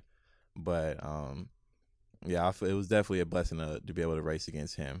saying? But yeah, I feel it was definitely a blessing to be able to race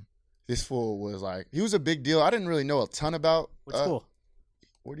against him. This fool was like, he was a big deal. I didn't really know a ton about. What school?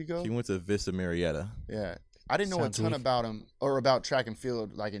 Where'd he go? He went to Vista Marietta. Yeah, I didn't know Sounds a ton weak. about him or about track and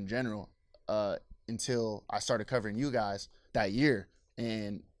field, like in general, until I started covering you guys that year,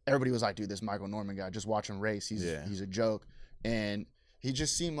 and everybody was like, "Dude, this Michael Norman guy, just watch him race. He's a joke," and he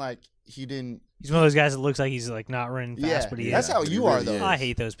just seemed like he didn't. He's one of those guys that looks like he's like not running fast, Yeah, but he that's is. how you are really though. is. I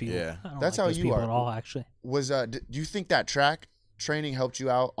hate those people. Yeah. I don't That's like how those you people are. at all. Actually, Was do you think that track training helped you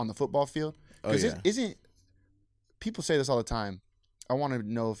out on the football field? Oh, yeah. Isn't people say this all the time? I want to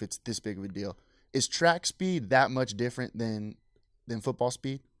know if it's this big of a deal. Is track speed that much different than football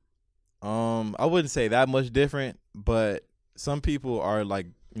speed? I wouldn't say that much different, but some people are like,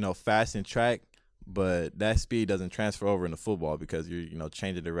 fast in track, but that speed doesn't transfer over into football because you're,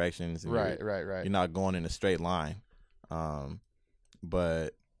 changing directions. And Right. You're not going in a straight line.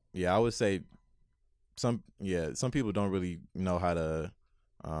 But yeah, I would say some people don't really know how to,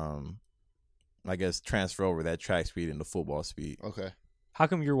 I guess, transfer over that track speed into football speed. Okay. how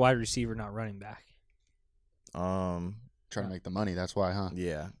come you're wide receiver, not running back? Trying to make the money. That's why, huh?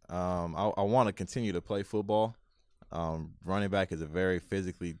 Yeah. I want to continue to play football. Running back is a very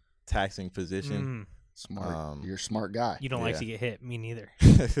physically taxing position. Smart. You're a smart guy. You don't like Yeah. to get hit. Me neither.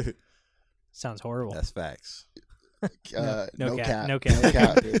 Sounds horrible. That's facts. No cap. No cap. No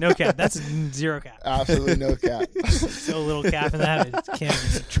cap. dude. No cap. That's zero cap. Absolutely no cap. So little cap in that. It can't.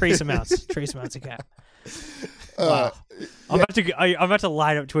 It's trace amounts of cap. Wow. I'm about to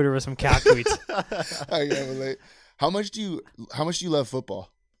light up Twitter with some cap tweets. I can't relate. How much do you love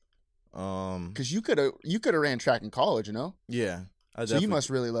football? Because you could have ran track in college, Yeah. So you must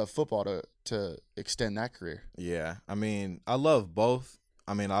really love football to extend that career. Yeah. I mean, I love both.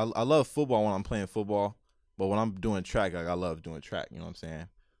 I mean, I love football when I'm playing football, but when I'm doing track, like I love doing track. You know what I'm saying?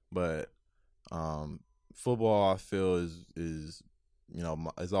 But football, I feel is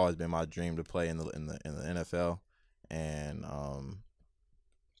it's always been my dream to play in the NFL, and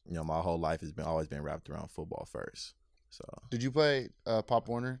my whole life has always been wrapped around football first. So Did you play Pop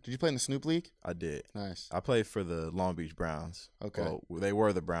Warner? Did you play in the Snoop League? I did. Nice. I played for the Long Beach Browns. Okay. Well, they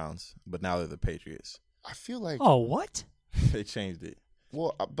were the Browns, but now they're the Patriots. I feel like Oh, what? They changed it.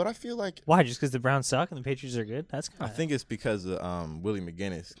 but I feel like Why? Just because the Browns suck and the Patriots are good? That's I kind think it's because of Willie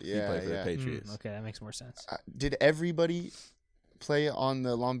McGinnis. He Yeah, played for yeah. the Patriots. okay, that makes more sense. did everybody play on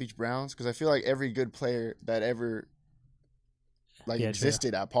the Long Beach Browns? Because I feel like every good player that ever Yeah, true.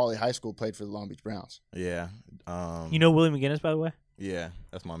 existed at Pauley High School played for the Long Beach Browns. Yeah. You know Willie McGinnis, by the way? Yeah,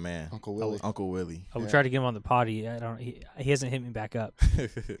 that's my man. Uncle Willie. Uncle Willie. I would Yeah. try to get him on the potty. He hasn't hit me back up.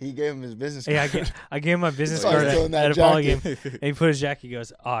 He gave him his business Hey, card. I gave him my business Sorry, card still in that at a poly game, jacket. and he put his jacket. He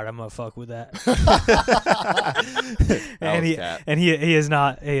goes, "Odd, I'm gonna fuck with that." That was cap. he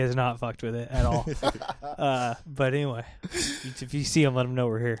has not fucked with it at all. But anyway, if you see him, let him know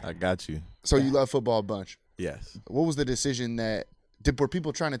we're here. I got you. So you love football a bunch. Yes. What was the decision were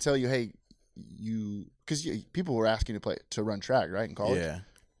people trying to tell you, hey, because people were asking to run track, right, in college?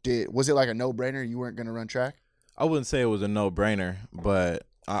 Yeah. Was it like a no-brainer you weren't going to run track? I wouldn't say it was a no-brainer, but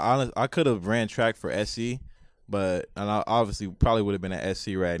I could have ran track for SC, and I obviously probably would have been at SC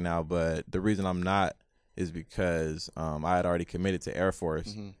right now. But the reason I'm not is because I had already committed to Air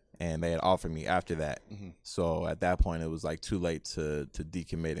Force, and they had offered me after that. So at that point, it was like too late to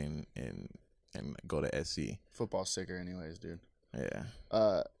decommit and go to SC. Football's sicker anyways, dude. Yeah.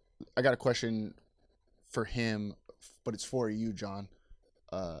 I got a question for him, but it's for you, John.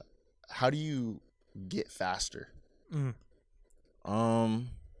 How do you get faster?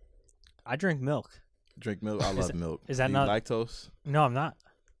 I drink milk. Drink milk. I love milk. is that Do you not- lactose? No, I'm not.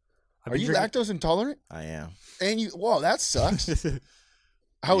 Are you lactose intolerant? I am. And whoa, that sucks.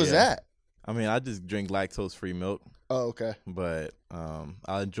 How was Yeah. that? I mean, I just drink lactose-free milk, Oh, okay. but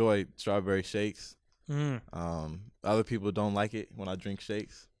I enjoy strawberry shakes. Other people don't like it when I drink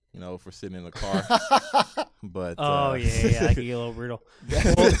shakes. If we're sitting in the car. But yeah, that could get a little brutal.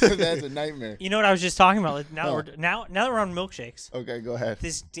 That's a nightmare. You know what I was just talking about? Like, now that we're on milkshakes. Okay, go ahead.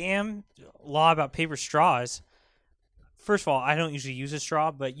 This damn law about paper straws. First of all, I don't usually use a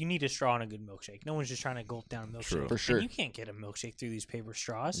straw, but you need a straw in a good milkshake. No one's just trying to gulp down a milkshake. True. For sure. And you can't get a milkshake through these paper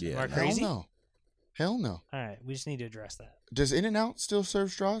straws. Yeah. Am I crazy? Hell no. All right, we just need to address that. Does In-N-Out still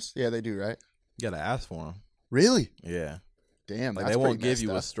serve straws? Yeah, they do, right? You gotta ask for them. Really? Yeah. Damn, Like that's they won't pretty give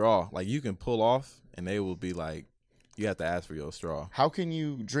you a messed up. straw. Like you can pull off, and they will be like, you have to ask for your straw. How can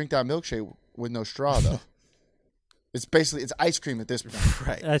you drink that milkshake with no straw, though? It's ice cream at this point.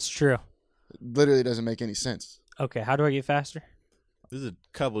 Right. That's true. It literally doesn't make any sense. Okay, how do I get faster? There's a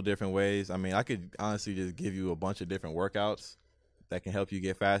couple different ways. I mean, I could honestly just give you a bunch of different workouts that can help you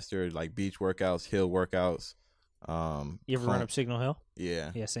get faster, like beach workouts, hill workouts. You ever run up Signal Hill?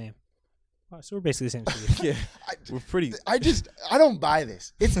 Yeah. Yeah, same. Oh, so we're basically the same speed. Yeah. We're pretty. I don't buy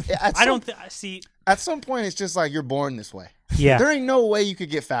this. See. At some point, it's just like you're born this way. Yeah. There ain't no way you could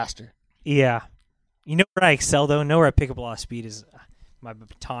get faster. Yeah. You know where I excel, though? Know where I pick up a lot of speed is my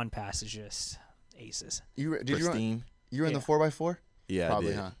baton pass is just aces. Did you run? Pristine. You were in Yeah. the 4x4? Yeah, Probably,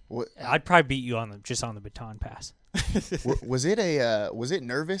 I did. huh? What, I'd probably beat you on the baton pass. was it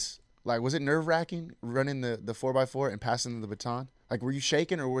nervous? Like, was it nerve wracking running the 4x4 and passing the baton? Like, were you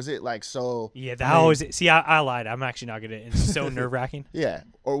shaking or was it like so? Yeah, that was it. See, I lied. I'm actually not good at it. It's so nerve wracking. Yeah,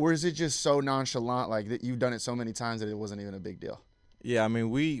 or was it just so nonchalant, like that you've done it so many times that it wasn't even a big deal? Yeah, I mean,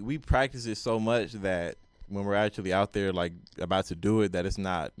 we practice it so much that when we're actually out there, like about to do it, that it's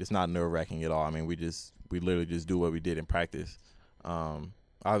not nerve wracking at all. I mean, we literally just do what we did in practice.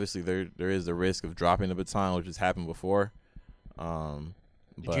 Obviously, there is the risk of dropping the baton, which has happened before.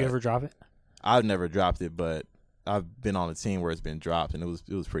 Did you ever drop it? I've never dropped it, but I've been on a team where it's been dropped, and it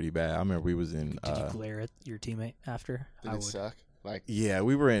was pretty bad. I remember we was in. Did you glare at your teammate after? Did it suck? Like, yeah,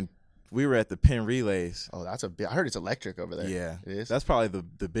 we were at the Penn Relays. oh, that's a big. I heard it's electric over there. Yeah, it is. That's probably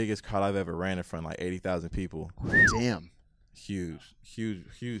the biggest crowd I've ever ran in front of, like 80,000 people. Damn. Huge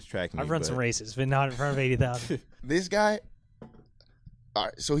track meet. I've run some races, but not in front of 80,000. This guy. All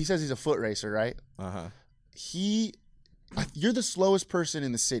right, so he says he's a foot racer, right? You're the slowest person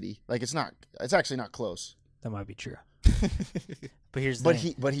in the city. Like, it's actually not close. That might be true. But here's the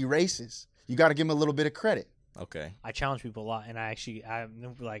thing. But he races. You got to give him a little bit of credit. Okay. I challenge people a lot, and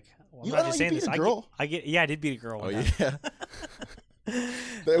I'm like, well, I'm You not know, just you saying beat this. a girl. I did beat a girl. Oh One time. yeah.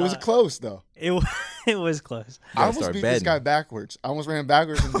 It was close though. It was close. I almost beat this guy backwards. I almost ran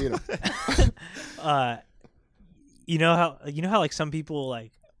backwards and beat him. You know how like some people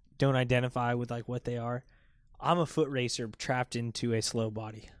like don't identify with like what they are. I'm a foot racer trapped into a slow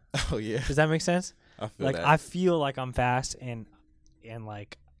body. Oh yeah. Does that make sense? I feel like that. I feel like I'm fast and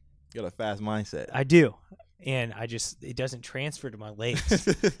like You got a fast mindset. I do, and it doesn't transfer to my legs.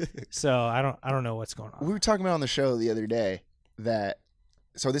 So I don't know what's going on. We were talking about on the show the other day that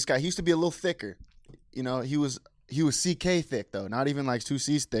this guy, he used to be a little thicker. You know, he was CK thick though, not even like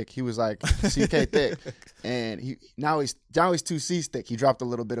 2C's thick. He was like CK thick, and now he's 2C's thick. He dropped a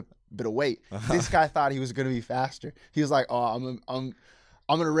little bit of weight. This guy thought he was gonna be faster. He was like, "Oh, I'm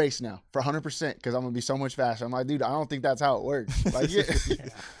gonna race now for 100% because I'm gonna be so much faster." I'm like, dude, I don't think that's how it works.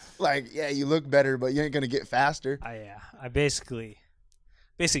 Like, yeah, you look better, but you ain't gonna get faster. I basically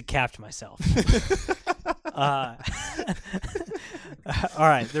capped myself. All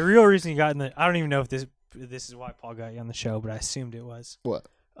right, the real reason you got I don't even know if this is why Paul got you on the show, but I assumed it was. What?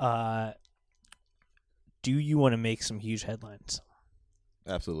 Do you want to make some huge headlines?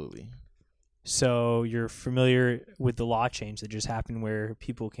 Absolutely. So you're familiar with the law change that just happened where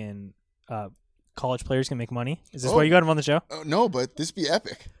people can, college players can make money? Is this why you got him on the show? No, but this be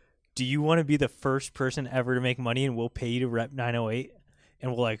epic. Do you want to be the first person ever to make money, and we'll pay you to rep 908,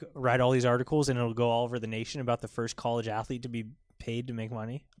 and we'll like write all these articles, and it'll go all over the nation about the first college athlete to be paid to make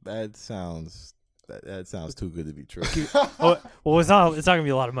money? That sounds too good to be true. Well, it's not gonna be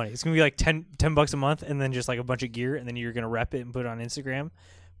a lot of money. It's gonna be like $10 a month, and then just like a bunch of gear, and then you're gonna rep it and put it on Instagram.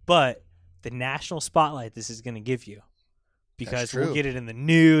 But the national spotlight this is gonna give you, because we'll get it in the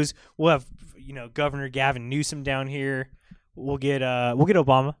news. We'll have Governor Gavin Newsom down here. We'll get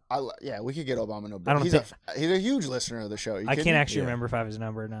Obama. We could get Obama. No, I don't he's a huge listener of the show. I can't actually remember if I have his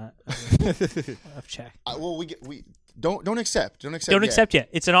number or not. I've checked. Well, we don't accept. Don't accept yet.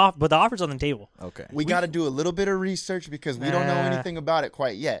 It's an offer, but the offer's on the table. Okay. We got to do a little bit of research because we don't know anything about it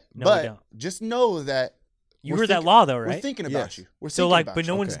quite yet. No, but we don't. Just know that you heard that law though, right? We're thinking about you. But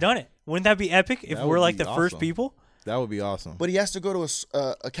no one's done it. Wouldn't that be epic if we're like the first people? That would be awesome. But he has to go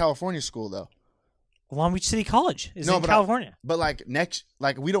to a California school though. Long Beach City College is No, in but California. But like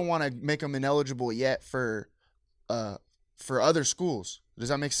we don't want to make them ineligible yet for other schools. Does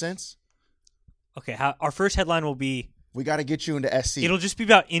that make sense? Okay, our first headline will be, We got to get you into SC. it'll just be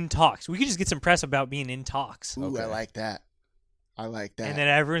about in talks. We could just get some press about being in talks. Ooh, Okay. I like that. And then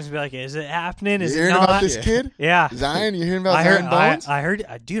everyone's gonna be like, is it happening? Is you it hearing not? about this kid? Yeah. Zion, you hearing about I Zion heard, Bones? I heard,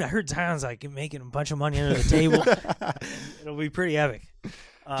 dude, I heard Zion's like making a bunch of money under the table. It'll be pretty epic.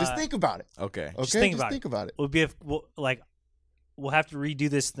 Just think about it. Okay. Okay, Just think think about about it. We'll be we'll have to redo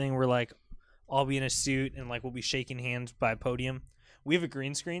this thing where like I'll be in a suit and like we'll be shaking hands by a podium. We have a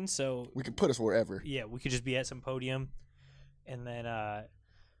green screen, so We can put us wherever. yeah, we could just be at some podium, and then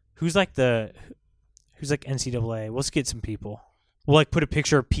who's like NCAA? Let's get some people. We'll like put a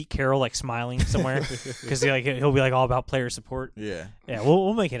picture of Pete Carroll like smiling somewhere because he'll be like all about player support. Yeah. Yeah,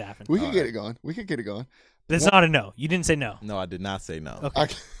 we'll make it happen. We can get it going. We can get it going. That's not a no. You didn't say no. No, I did not say no.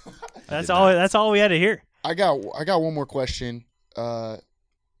 Okay. I That's all we had to hear. got one more question.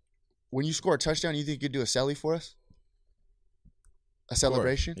 When you score a touchdown, you think you could do a celly for us? A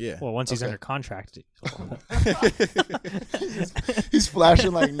celebration? Yeah. Well, once he's Okay. under contract. He's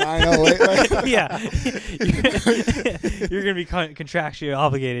flashing like 908. Like, Yeah. You're going to be contractually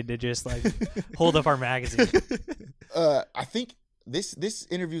obligated to just like hold up our magazine. I think this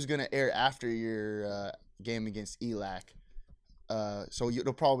interview is going to air after your game against ELAC. So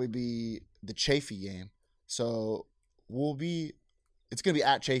it'll probably be the Chafee game. So it's going to be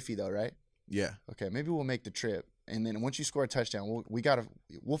at Chafee though, right? Yeah. Okay, maybe we'll make the trip. And then once you score a touchdown,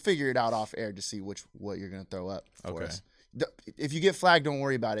 we'll figure it out off air to see what you're going to throw up for Okay. us. If you get flagged, don't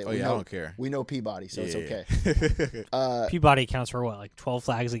worry about it. Oh, We yeah, I know, don't care. We know Peabody, so it's okay. okay. Peabody counts for what, like 12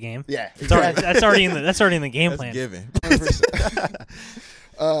 flags a game? Yeah, That's already in the game That's plan. given.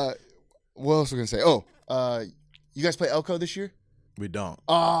 100%. What else was I gonna say? Oh, you guys play Elko this year? We don't.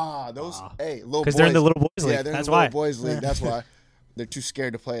 Those little boys. Because they're in the little boys league. Yeah, they're That's in the why. little boys league. That's why they're too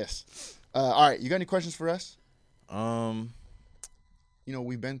scared to play us. All right, you got any questions for us?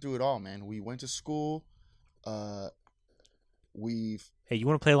 We've been through it all, man. We went to school. Hey, you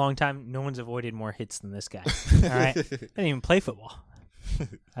want to play a long time? No one's avoided more hits than this guy. All right? I didn't even play football.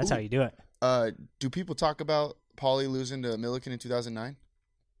 That's how you do it. Do people talk about Paulie losing to Milliken in 2009?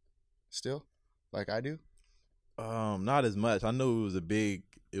 Still, like I do. Not as much. I knew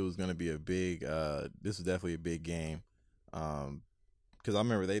it was going to be a big, this was definitely a big game. Because I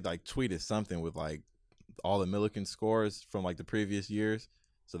remember they like tweeted something with like all the Milliken scores from like the previous years.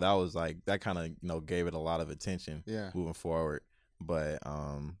 So that was like, that kind of, gave it a lot of attention moving forward. But,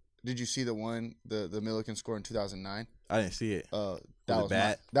 did you see the Milliken score in 2009? I didn't see it. That Was it was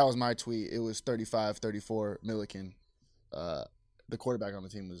bad? that was my tweet. It was 35-34 Milliken. The quarterback on the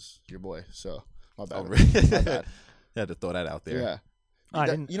team was your boy. So my bad. Oh, really? My bad. You had to throw that out there. Yeah. Oh, I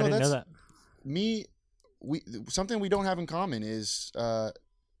didn't know that. Something we don't have in common is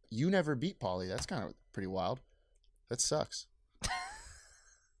you never beat Paulie. That's kind of pretty wild. That sucks.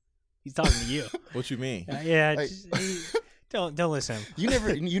 He's talking to you. What you mean? Yeah. Like- Don't listen to him.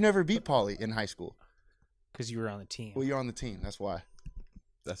 You never beat Paulie in high school. Because you were on the team. Well, you're on the team. That's why.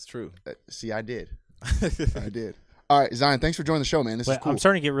 That's true. See, I did. I did. All right, Zion, thanks for joining the show, man. This is cool. I'm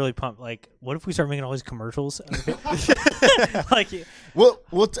starting to get really pumped. Like, what if we start making all these commercials? Like, We'll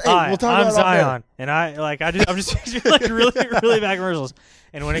talk I'm about it off air. Zion, and I'm just picturing like really really bad commercials.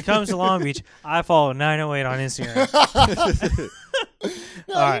 And when it comes to Long Beach, I follow 908 on Instagram.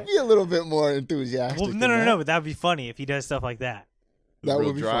 No, All right. you'd be a little bit more enthusiastic. Well, than no, that. but that'd be funny if he does stuff like that. That Real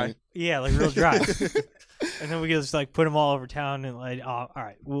would be dry? funny. Yeah, like real dry. And then we could just like put them all over town and like, all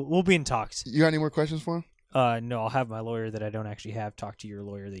right, we'll be in talks. You got any more questions for him? No, I'll have my lawyer that I don't actually have talk to your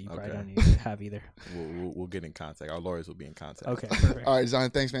lawyer that you probably Okay. don't even have either. We'll get in contact. Our lawyers will be in contact. Okay, perfect. All right, Zion,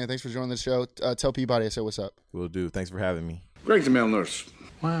 thanks, man. Thanks for joining the show. Tell Peabody I said what's up. We'll do. Thanks for having me. Greg's a male nurse.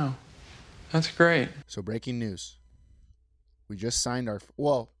 Wow. That's great. So, breaking news. We just signed our...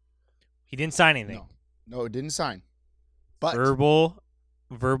 Well, He didn't sign anything. no, it didn't sign. But Verbal,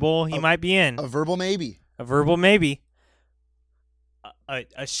 he might be in. a verbal maybe. A verbal, maybe.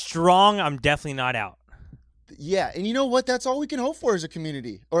 A strong, I'm definitely not out. Yeah, and you know what? That's all we can hope for as a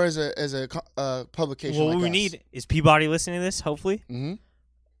community or as a publication. What like we us. need is Peabody listening to this, hopefully. Mm-hmm.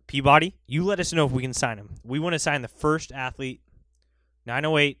 Peabody, you let us know if we can sign him. We want to sign the first athlete,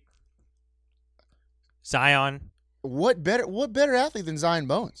 908, Zion. What better athlete than Zion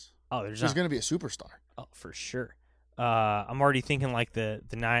Bones? Oh, there's He's going to be a superstar. Oh, for sure. I'm already thinking like the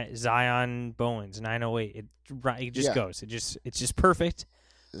Zion Bowens 908. It just goes. It's just perfect.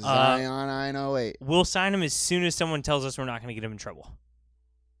 Zion 908. We'll sign him as soon as someone tells us we're not going to get him in trouble.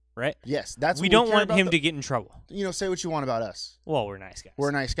 right? Yes, that's we what don't care want about him to get in trouble. say what you want about us. Well, we're nice guys.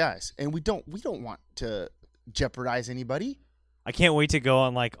 We're nice guys, and we don't want to jeopardize anybody. I can't wait to go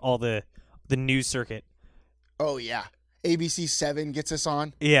on like all the news circuit. Oh yeah, ABC 7 gets us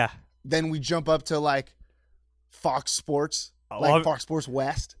on. Yeah. Then we jump up to like Fox Sports, Well, Fox Sports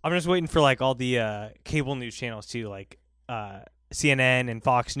West. I'm just waiting for like all the cable news channels too, like CNN and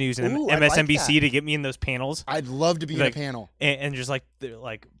Fox News and Ooh, I like MSNBC that. to get me in those panels. I'd love to be in a panel. And just like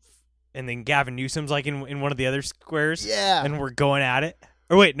and then Gavin Newsom's like in one of the other squares. Yeah. And we're going at it.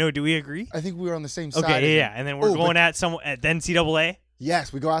 Or wait, no, do we agree? I think we were on the same side. Okay, yeah. And then we're going at the NCAA.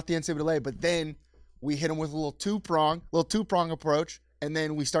 Yes, we go out the NCAA, but then we hit him with a little two-prong approach, and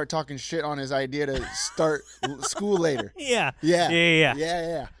then we start talking shit on his idea to start school later. Yeah.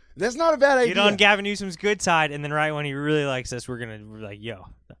 Yeah. That's not a bad idea. Get on Gavin Newsom's good side, and then right when he really likes us, we're like, yo.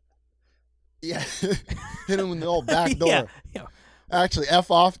 Yeah. Hit him in the old back door. Yeah. Actually, F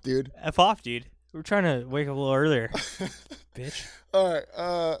off, dude. F off, dude. We're trying to wake up a little earlier. Bitch. All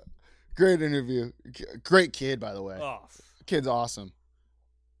right. Great interview. Great kid, by the way. Oh. Kid's awesome.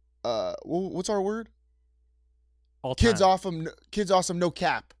 What's our word? All Kid's time. awesome. Kid's awesome. No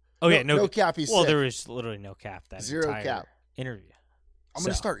cap. Oh yeah, no cap. He's well, sick. there was literally no cap that Zero entire cap. interview. I'm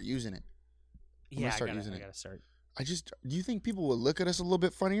gonna start using it. Yeah, I gotta start. Do you think people would look at us a little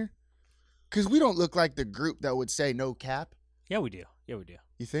bit funnier? Because we don't look like the group that would say no cap. Yeah, we do.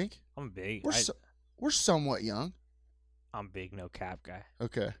 You think? I'm big. We're somewhat young. I'm big no cap guy.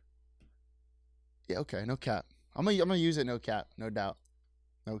 Okay. Yeah. Okay. No cap. I'm gonna use it. No cap. No doubt.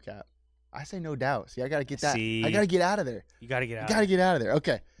 No cap. I say no doubt. See, I gotta get that. See? I gotta get out of there. You gotta get out. Gotta get out of there.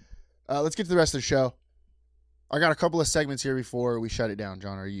 Okay. Let's get to the rest of the show. I got a couple of segments here before we shut it down.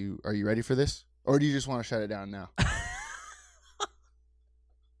 John, are you ready for this, or do you just want to shut it down now?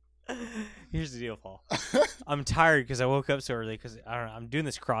 Here's the deal, Paul. I'm tired because I woke up so early because I don't know. I'm doing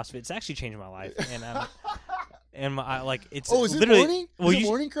this CrossFit. It's actually changed my life, and it's is it literally morning? Well, is it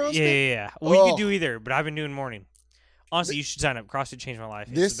morning CrossFit? Yeah. Well, you can do either, but I've been doing morning. Honestly, you should sign up. CrossFit changed my life.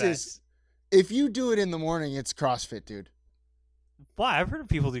 It's the best. If you do it in the morning, it's CrossFit, dude. Why? I've heard of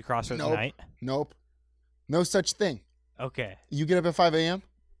people do CrossFit at night. Nope. No such thing. Okay. You get up at 5 a.m.?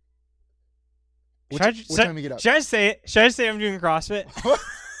 What time you get up? Should I say it? Should I say I'm doing CrossFit?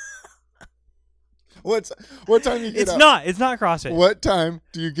 What time you get up? It's not CrossFit. What time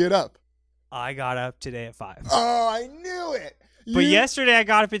do you get up? I got up today at 5. Oh, I knew it. But yesterday I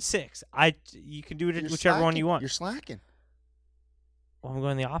got up at 6. You can do it whichever one you want. You're slacking. Well, I'm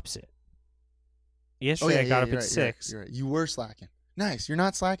going the opposite. Yesterday I got up at 6. You're right. You were slacking. Nice. You're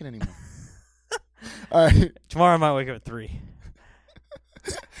not slacking anymore. All right. Tomorrow I might wake up at 3.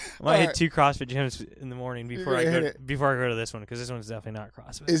 I might hit 2 CrossFit gyms in the morning before I go to this one because this one's definitely not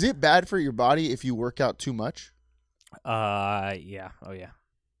CrossFit. Is it bad for your body if you work out too much? Yeah. Oh yeah.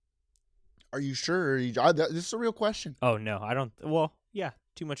 Are you sure? This is a real question. Oh no, I don't. Well, yeah,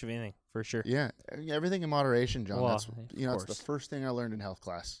 too much of anything for sure. Yeah, everything in moderation, John. Well, that's the first thing I learned in health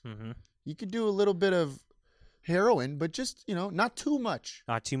class. Mm-hmm. You could do a little bit of heroin, but just not too much.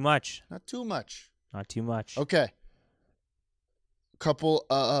 Not too much. Not too much. Not too much. Okay. Couple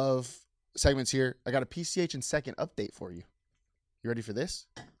of segments here. I got a PCH and second update for you. You ready for this?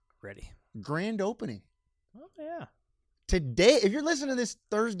 Ready. Grand opening. Oh yeah. Today, if you're listening to this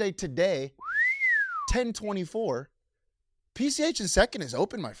Thursday today, 10/24, PCH and second is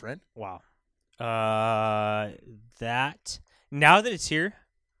open, my friend. Wow. That now that it's here,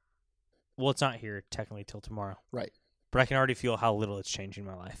 well, it's not here technically till tomorrow. Right. But I can already feel how little it's changing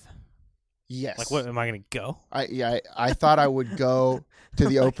my life. Yes. Like, what am I going to go? I thought I would go to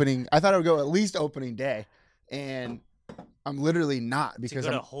the opening. I thought I would go at least opening day, and I'm literally not because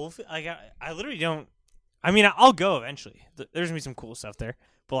to go to Whole Foods. I literally don't. I mean, I'll go eventually. There's gonna be some cool stuff there,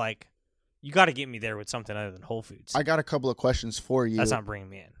 but like, you got to get me there with something other than Whole Foods. I got a couple of questions for you. That's not bringing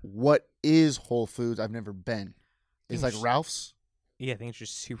me in. What is Whole Foods? I've never been. It's like Ralph's. Yeah, I think it's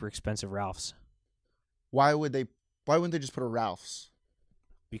just super expensive Ralph's. Why wouldn't they just put a Ralph's?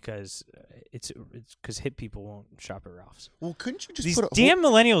 Because it's because hip people won't shop at Ralph's. Well, couldn't you just These put a damn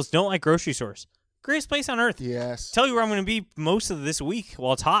millennials don't like grocery stores. Greatest place on earth. Yes. Tell you where I'm going to be most of this week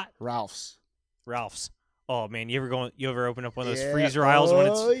while it's hot. Ralph's. Oh man, you ever open up one of those freezer aisles when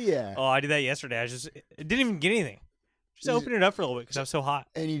it's? Oh yeah. Oh, I did that yesterday. I didn't even get anything. Just open it up for a little bit because I'm so hot.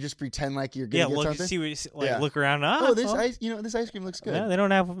 And you just pretend like you're gonna get something. Look around. This ice cream looks good. Yeah, they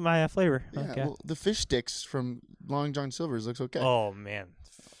don't have my flavor. Yeah, okay. well, the fish sticks from Long John Silver's looks okay. Oh man,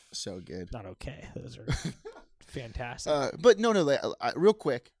 so good. Not okay. Those are fantastic. But no, real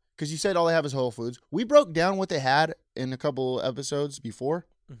quick, because you said all they have is Whole Foods. We broke down what they had in a couple episodes before.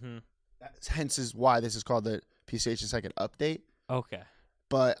 Mm-hmm. Hence is why this is called the PCH and second update. Okay.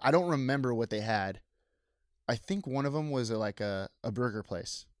 but I don't remember what they had. I think one of them was a burger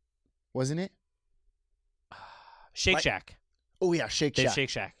place, wasn't it? Shake Shack. Oh yeah, Shake They have Shack. Shake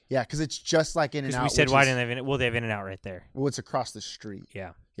Shack. Yeah, because it's just like In-N-Out. Because we said which why is- didn't they have In-N-Out? Well, they have In-N-Out right there. Well, it's across the street.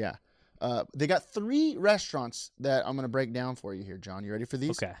 Yeah. Yeah. They got 3 restaurants that I'm going to break down for you here, John. You ready for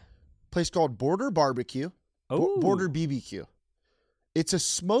these? Okay. Place called Border Barbecue. Oh. Border BBQ. It's a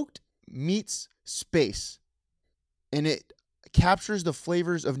smoked meats space, and it captures the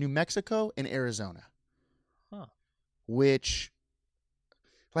flavors of New Mexico and Arizona. Huh. Which,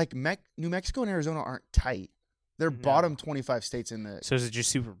 like, New Mexico and Arizona aren't tight. They're No. bottom 25 states in the... So is it just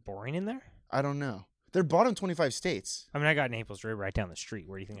super boring in there? I don't know. They're bottom 25 states. I mean, I got Naples right down the street.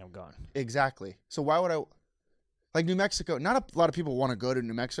 Where do you think I'm going? Exactly. So why would I... Like, New Mexico, not a lot of people want to go to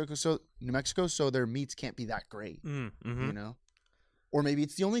New Mexico, so their meats can't be that great, Mm-hmm. you know? Or maybe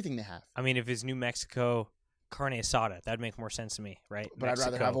it's the only thing they have. I mean, if it's New Mexico carne asada, that'd make more sense to me, right? But I'd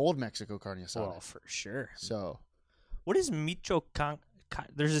rather have old Mexico carne asada. Well, for sure. So, What is Michoacan?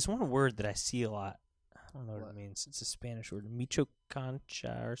 There's this one word that I see a lot. I don't know what it means. It's a Spanish word.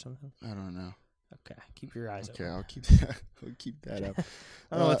 Michoacancha or something. I don't know. Okay, keep your eyes Okay, open. I'll keep that. I'll keep that up.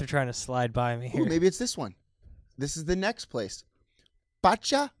 I don't know what they're trying to slide by me here. Ooh, maybe it's this one. This is the next place.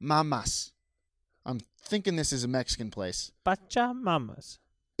 Pacha Mamas. I'm thinking this is a Mexican place. Pachamamas.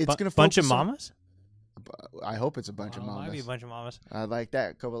 It's gonna bunch of focus on- mamas. I hope it's a bunch of Well, mamas. Might be a bunch of mamas. I like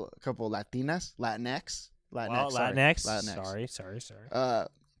that. Couple Latinas, Latinx. Well, sorry. Latinx. Sorry.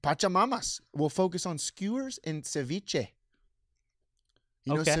 Pachamamas will focus on skewers and ceviche.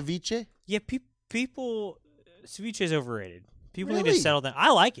 You know Okay. ceviche? Yeah, people. Ceviche is overrated. People need Really? to settle down.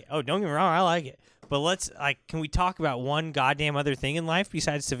 I like it. Oh, don't get me wrong, I like it. But can we talk about one goddamn other thing in life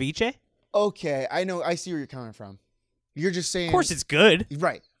besides ceviche? Okay, I know. I see where you're coming from. You're just saying. Of course, it's good.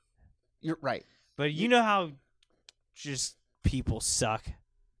 Right. You're right. But you know how just people suck.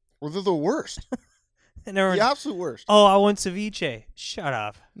 Well, they're the worst. And everyone, The absolute worst. oh, I want ceviche. Shut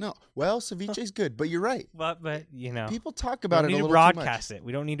up. No. Well, ceviche's good, but you're right. But you know, People talk we about don't it a need to little too much. broadcast it.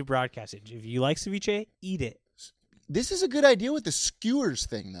 We don't need to broadcast it. If you like ceviche, eat it. This is a good idea with the skewers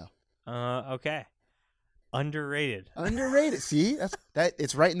thing, though. Okay. Underrated. Underrated. See, that.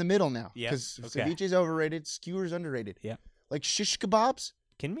 It's right in the middle now. Yep, Because okay. ceviche's overrated, skewers underrated. Yep. Like shish kebabs,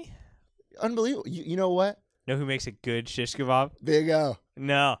 Kidding me? unbelievable. You know what? Know who makes a good shish kebab? There you go.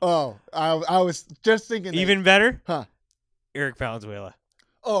 No. Oh, I was just thinking. Even better? Huh? Eric Valenzuela.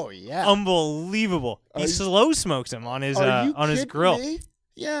 Oh yeah. Unbelievable. He Are you- slow smokes him on his Are you on his kidding grill. me?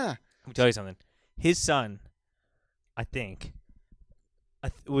 Yeah. Let me tell you something. His son, I think,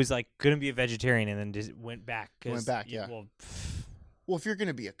 was like gonna be a vegetarian and then just went back. 'cause- Went back, yeah. Well, Well, if you're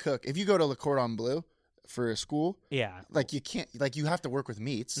gonna be a cook, if you go to Le Cordon Bleu for a school, yeah. like you can't, like you have to work with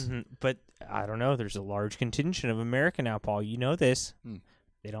meats. But I don't know. There's a large contingent of America now, Paul. You know this.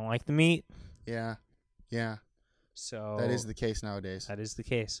 They don't like the meat. Yeah. Yeah. So That is the case nowadays. That is the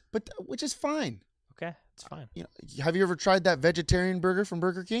case. But which is fine. Okay, it's fine. You know, have you ever tried that vegetarian burger from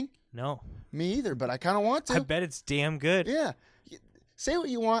Burger King? No. Me either, but I kind of want to. I bet it's damn good. Yeah. Say what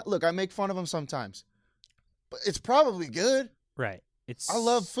you want. Look, I make fun of them sometimes, but it's probably good. Right. It's. I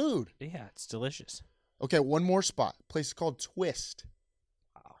love food. Yeah, it's delicious. Okay, one more spot. Place called Twist.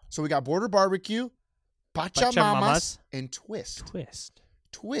 Wow. So we got Border Barbecue, Pachamamas, Pachamamas. and Twist. Twist.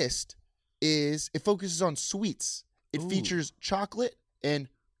 Twist it focuses on sweets. It Ooh. features chocolate and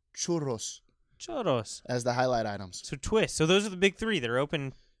churros Churros. as the highlight items. So Twist. So those are the big three. They're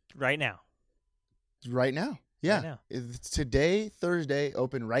open right now. Right now. Yeah. Right now. It's today, Thursday,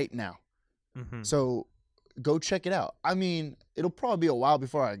 open right now. Mm-hmm. So go check it out. I mean, it'll probably be a while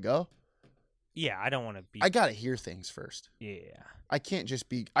before I go. Yeah, I don't want to be. I got to hear things first. Yeah. I can't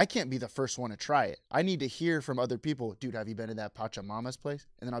be the first one to try it. I need to hear from other people. Dude, have you been to that Pachamama's place?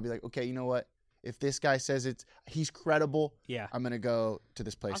 And then I'll be like, okay, you know what? If this guy says he's credible, Yeah. I'm going to go to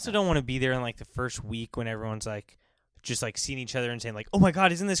this place. I also now. don't want to be there in like the first week when everyone's like, just like seeing each other and saying like, "Oh my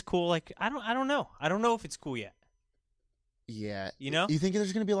God, isn't this cool?" Like, I don't know. I don't know if it's cool yet. Yeah. You know? You think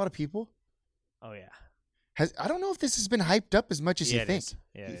there's going to be a lot of people? Oh yeah. I don't know if this has been hyped up as much as Yeah, you it think. is.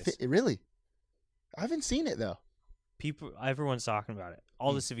 Yeah, You it thi- is. Really? I haven't seen it though. Everyone's talking about it.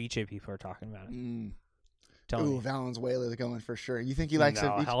 All the ceviche people are talking about it. Tell Ooh, me. Valenzuela's going for sure. You think he likes no,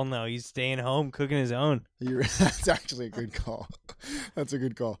 ceviche? hell no. He's staying home cooking his own. That's actually a good call. That's a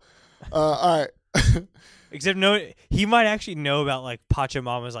good call. All right. Except he might actually know about like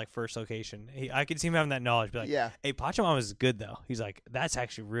Pachamama's like first location. I could see him having that knowledge. Be like, Yeah. Hey, Pachamama's is good though. He's like, that's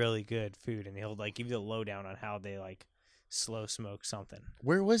actually really good food, and he'll like give you the lowdown on how they like slow smoke something.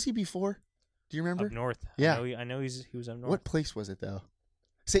 Where was he before? Do you remember? Up north. Yeah. I know he was up north. What place was it though?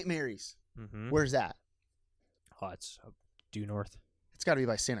 St. Mary's. Mm-hmm. Where's that? Oh, it's due north. It's got to be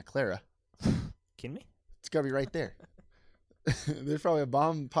by Santa Clara. Kidding me? It's got to be right there. There's probably a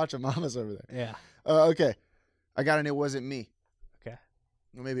bomb Pachamamas over there. Yeah. Okay. I got an It Wasn't Me. Okay.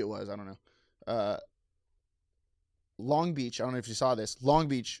 Well, maybe it was. I don't know. Long Beach. I don't know if you saw this. Long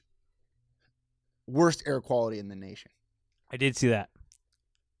Beach, worst air quality in the nation. I did see that.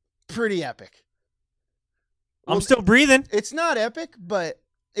 Pretty epic. I'm still breathing. It's not epic, but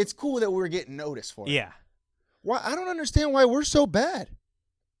it's cool that we're getting noticed for it. Yeah. Why? I don't understand why we're so bad.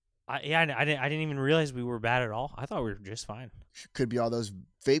 I didn't even realize we were bad at all. I thought we were just fine. Could be all those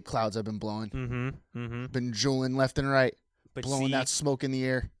vape clouds I've been blowing. Mm-hmm. Been juuling left and right, But blowing see, that smoke in the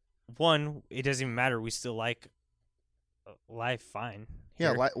air. one, it doesn't even matter. We still like life fine. Yeah,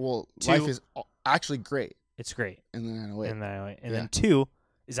 here. life is actually great. It's great. And then then two,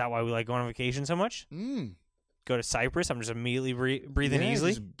 is that why we like going on vacation so much? Mm. Go to Cyprus. I'm just immediately breathing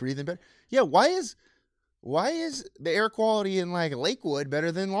easily. Just breathing better. Yeah, why is the air quality in like Lakewood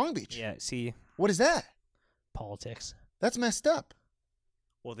better than Long Beach? Yeah, see, What is that? politics. That's messed up.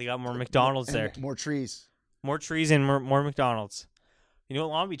 Well, they got more McDonald's And there. More trees. More trees and more McDonald's. You know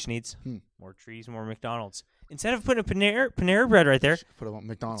what Long Beach needs? Hmm. More trees, more McDonald's. Instead of putting a Panera Bread right there, Put them on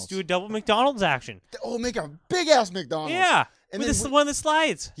McDonald's. let's do a double McDonald's action. Oh, make a big ass McDonald's. Yeah, And with then this one that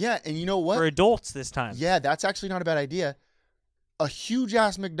slides Yeah, and you know what? for adults this time. Yeah, that's actually not a bad idea. A huge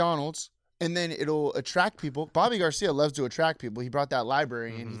ass McDonald's, and then it'll attract people. Bobby Garcia loves to attract people. He brought that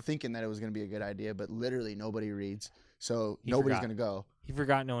library in, thinking that it was going to be a good idea, but literally nobody reads, so He nobody's forgot. going to go. He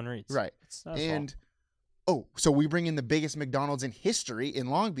forgot no one reads. Right. It's not his And fault. so we bring in the biggest McDonald's in history in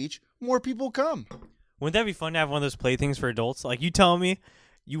Long Beach. More people come. Wouldn't that be fun to have one of those playthings for adults? Like, you tell me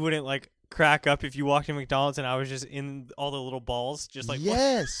you wouldn't, like, crack up if you walked in McDonald's and I was just in all the little balls, just like, what?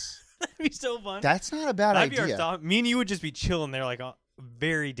 Yes, That'd be so fun. that's not a bad That'd be our idea. stop. Me and you would just be chilling there, like,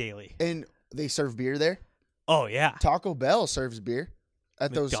 very daily. And they serve beer there. Oh, yeah. Taco Bell serves beer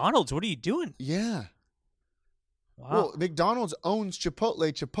at those. McDonald's, what are you doing? Yeah. Wow. Well, McDonald's owns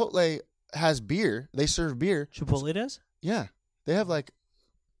Chipotle. Chipotle has beer. They serve beer. Chipotle does? Yeah. They have like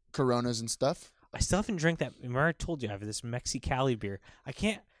Coronas and stuff. I still haven't drank that. Remember I told you I have this Mexicali beer. I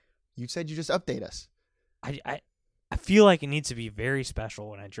can't. You said you just update us. I feel like it needs to be very special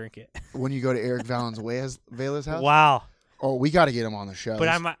when I drink it. When you go to Eric Valenzuela's house? Wow. Oh, we got to get him on the show.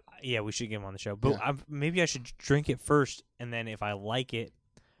 But yeah, we should get him on the show. But Yeah. maybe I should drink it first, and then if I like it,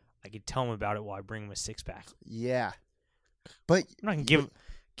 I could tell him about it while I bring him a 6-pack. Yeah. But I'm not gonna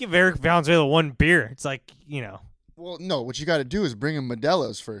give Eric Valenzuela one beer. It's like, you know. well, no, what you got to do is bring him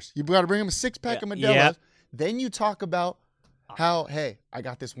Modelo's first. You got to bring him a 6-pack of Modelo's. Yeah. Then you talk about how, hey, I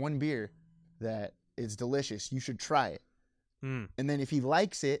got this one beer that is delicious. You should try it. Mm. And then if he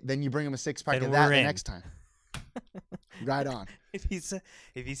likes it, then you bring him a 6-pack Then of that we're the in. next time. Right on. If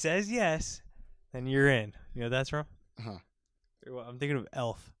he says yes, then you're in. You know that's from? Uh-huh. I'm thinking of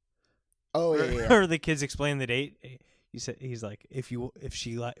Elf. Oh, yeah. Or the kids explain the date. He's like, if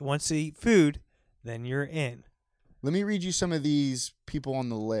she wants to eat food, then you're in. Let me read you some of these people on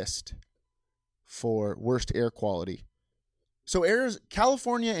the list for worst air quality. So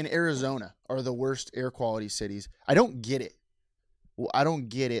California and Arizona are the worst air quality cities. I don't get it. Well, I don't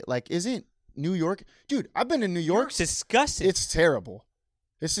get it. Like, isn't New York? Dude, I've been to New York. York's disgusting. It's terrible.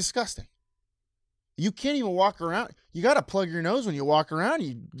 It's disgusting. You can't even walk around. You got to plug your nose when you walk around.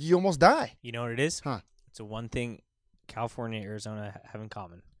 You almost die. You know what it is? Huh. It's the one thing California and Arizona have in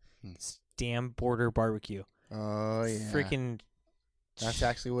common. Hmm. It's damn border barbecue. Oh, yeah. Freaking. That's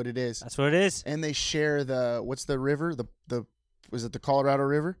actually what it is. That's what it is. And they share what's the river? Was it the Colorado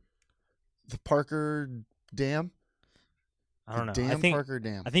River? The Parker Dam? I don't know. Parker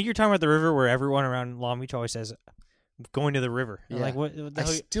Dam. I think you're talking about the river where everyone around Long Beach always says, going to the river. I'm Yeah. like, what the I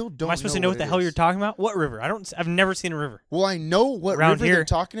hell? still don't Am I supposed to know know what the it hell is. you're talking about? What river? I've never seen a river. Well, I know what Around river here. they're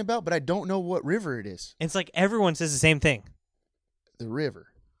talking about, but I don't know what river it is. It's like everyone says the same thing. The river.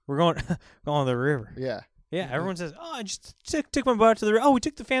 We're going going to the river. Yeah. Yeah, everyone says, "Oh, I just took my butt to the river." Oh, we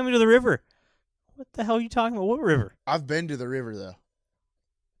took the family to the river. What the hell are you talking about? What river? I've been to the river, though.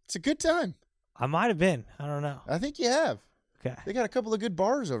 It's a good time. I might have been. I don't know. I think you have. Okay. They got a couple of good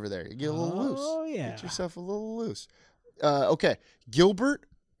bars over there. You get a little loose. Oh, yeah. Get yourself a little loose. Okay. Gilbert,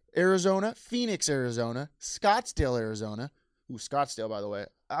 Arizona. Phoenix, Arizona. Scottsdale, Arizona. Ooh, Scottsdale, by the way.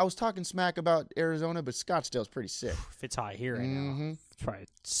 I was talking smack about Arizona, but Scottsdale's pretty sick. If it's hot here right now, Mhm. it's probably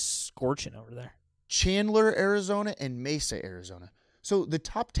scorching over there. Chandler, Arizona, and Mesa, Arizona. So the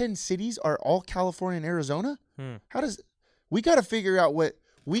top 10 cities are all California and Arizona? We got to figure out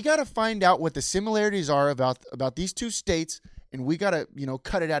find out what the similarities are about these two states, and we got to,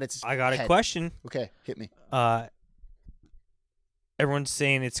 cut it at its I got head. a question. Okay, hit me. Everyone's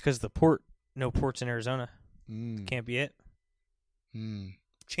saying it's because of the port. No ports in Arizona. Can't be it.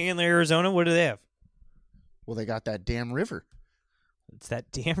 Chandler, Arizona. What do they have? Well, they got that damn river. It's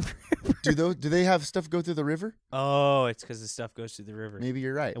that damn river. Do they have stuff go through the river? Oh, it's because the stuff goes through the river. Maybe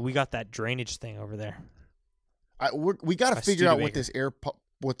you're right. And we got that drainage thing over there. We got to figure out what this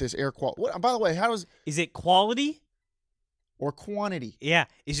air quality. By the way, Is it quality or quantity? Yeah.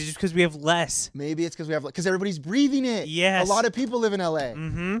 Is it just because we have less? Maybe it's because everybody's breathing it. Yes. A lot of people live in LA.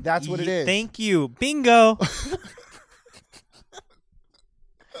 Mm-hmm. That's what it is. Thank you. Bingo.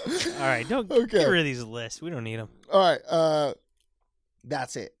 All right. Don't get rid of these lists. We don't need them. All right.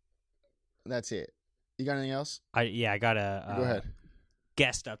 That's it. You got anything else? I got a Go ahead.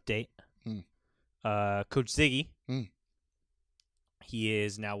 Guest update. Coach Ziggy. He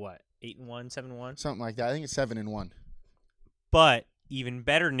is now what? 8-1, 7-1? Something like that. I think it's 7-1. But even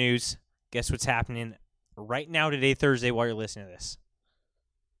better news, guess what's happening right now today, Thursday, while you're listening to this?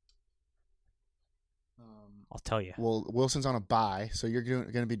 I'll tell you. Well, Wilson's on a bye, so you're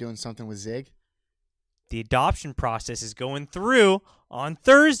going to be doing something with Zig? The adoption process is going through on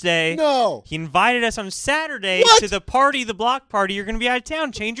Thursday. No. He invited us on Saturday to the party, the block party. You're going to be out of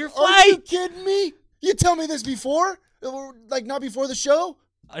town. Change your flight. Are you kidding me? You tell me this before? Like, not before the show?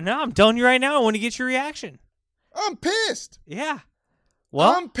 No, I'm telling you right now. I want to get your reaction. I'm pissed. Yeah.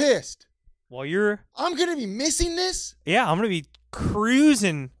 Well, I'm pissed. Well, I'm going to be missing this? Yeah, I'm going to be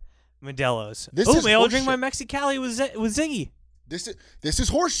cruising Modelo's. This maybe is I'll horse drink shit. my Mexicali with Ziggy. This is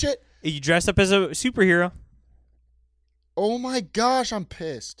horse shit. You dressed up as a superhero. Oh my gosh, I'm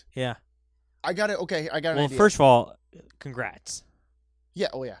pissed. Yeah. I got it. Okay, I got an Well, idea. first of all, congrats. Yeah,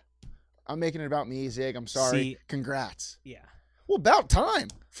 oh yeah. I'm making it about me, Zig. I'm sorry. See- Congrats. Yeah. Well, about time.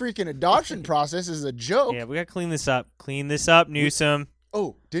 Freaking adoption process is a joke. Yeah, we got to clean this up. Clean this up, Newsom.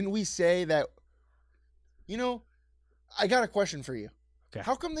 Oh, didn't we say that? I got a question for you. Okay.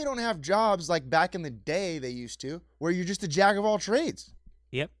 How come they don't have jobs like back in the day they used to, where you're just a jack of all trades?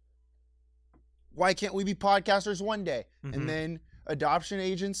 Yep. Why can't we be podcasters one day Mhm. and then adoption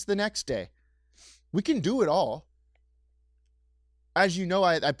agents the next day? We can do it all. As you know,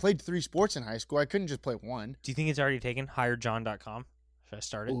 I played 3 sports in high school. I couldn't just play one. Do you think it's already taken? HireJohn.com. Should I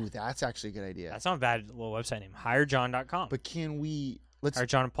start it? Ooh, that's actually a good idea. That's not a bad little website name. HireJohn.com. But can we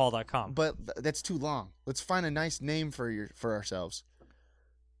HireJohnandPaul.com. But that's too long. Let's find a nice name for ourselves.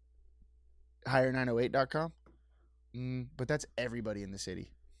 Hire908.com. But that's everybody in the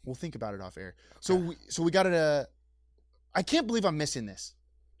city. We'll think about it off air. Okay. So we got it. I can't believe I'm missing this.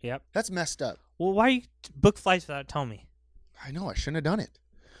 Yep. That's messed up. Well, why you book flights without telling me? I know I shouldn't have done it.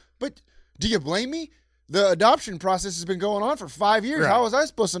 But do you blame me? The adoption process has been going on for 5 years. Right. How was I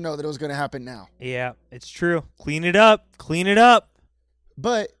supposed to know that it was going to happen now? Yeah, it's true. Clean it up. Clean it up.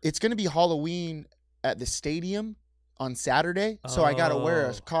 But it's going to be Halloween at the stadium on Saturday, so I got to wear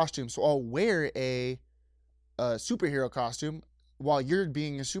a costume. So I'll wear a superhero costume while you're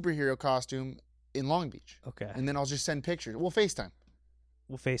being a superhero costume in Long Beach. Okay. And then I'll just send pictures. We'll FaceTime.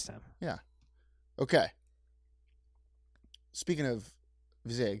 We'll FaceTime. Yeah. Okay. Speaking of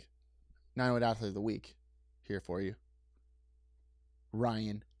Zig, 908 Athlete of the Week, here for you.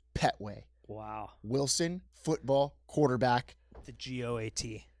 Ryan Petway. Wow. Wilson, football, quarterback. The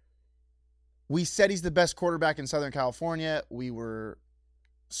GOAT. We said he's the best quarterback in Southern California. We were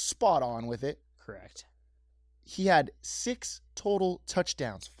spot on with it. Correct. He had 6 total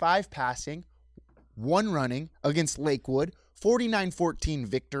touchdowns, 5 passing, 1 running against Lakewood, 49-14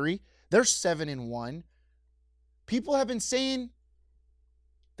 victory. They're 7-1. People have been saying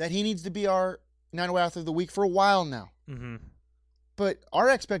that he needs to be our 908 Athlete of the Week for a while now. Mm-hmm. But our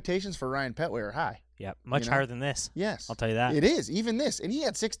expectations for Ryan Petway are high. Yep. Much higher than this. Yes. I'll tell you that. It is, even this. And he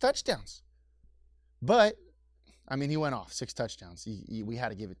had 6 touchdowns. But, I mean, he went off 6 touchdowns. We had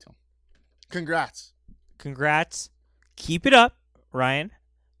to give it to him. Congrats. Keep it up, Ryan.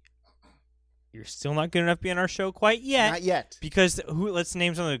 You're still not good enough to be on our show quite yet. Not yet. Because let's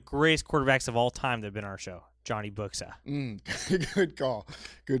name some of the greatest quarterbacks of all time that have been on our show. Johnny Buxa. Good call.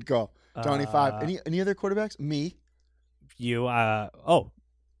 Good call. Johnny 5. Any other quarterbacks? Me. You.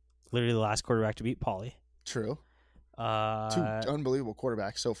 Literally the last quarterback to beat Pauly. True. 2 Uh, unbelievable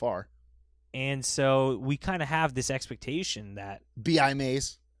quarterbacks so far. And so we kind of have this expectation that B.I.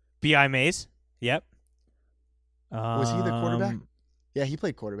 Mays. B.I. Mays. Yep. Was he the quarterback? Yeah, he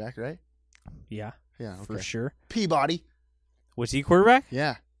played quarterback, right? Yeah. Yeah, okay. For sure. Peabody. Was he quarterback?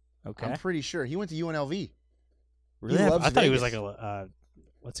 Yeah. Okay. I'm pretty sure. He went to UNLV. Really? He loves I thought he was Vegas. like a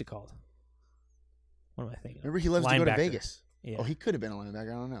what's it called? What am I thinking? Remember, he loves to go to Linebacker. Vegas. Yeah. Oh, he could have been a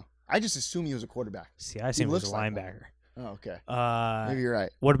linebacker. I don't know. I just assume he was a quarterback. See, I assume he was a looks like one. linebacker. Oh, okay. Maybe you're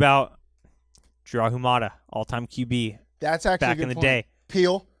right. What about Drew Humada, all-time QB That's actually back a good in the point. day?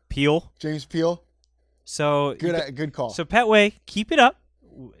 Peel. Peel. James Peel. So Good call. So Petway, keep it up.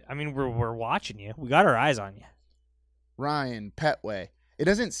 I mean, we're watching you. We got our eyes on you. Ryan Petway. It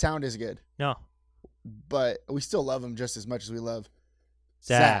doesn't sound as good, No, but we still love him just as much as we love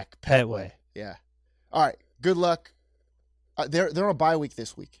Zach Petway. Yeah. All right. Good luck. They're on a bye week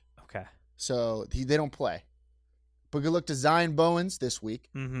this week, Okay. so they don't play. But good luck to Zion Bowens this week.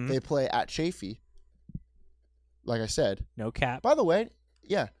 Mm-hmm. They play at Chafee. Like I said. No cap. By the way,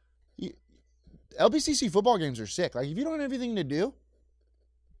 yeah, LBCC football games are sick. Like if you don't have anything to do,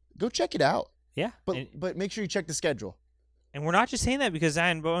 go check it out. Yeah. But make sure you check the schedule. And we're not just saying that because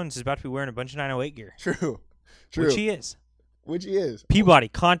Zion Bowens is about to be wearing a bunch of 908 gear. True. Which he is. Peabody,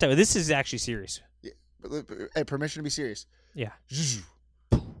 contact. This is actually serious. Hey, permission to be serious. Yeah.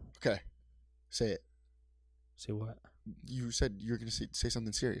 Okay. Say it. Say what? You said you were going to say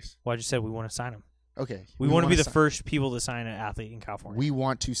something serious. Well, I just said we want to sign him. Okay. We want to be the first people to sign an athlete in California. We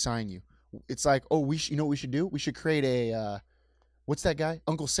want to sign you. It's like, you know what we should do? We should create a, what's that guy?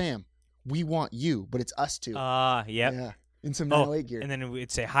 Uncle Sam. We want you, but it's us two. Yep. Yeah. In some 908 gear. And then we'd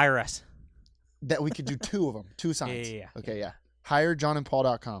say, hire us. That we could do two of them. Two signs. Yeah. Okay, yeah.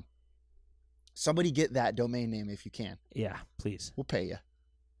 HireJohnandPaul.com. Somebody get that domain name if you can. Yeah, please. We'll pay you at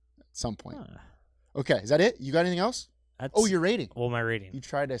some point. Okay, is that it? You got anything else? Your rating. Well, my rating. You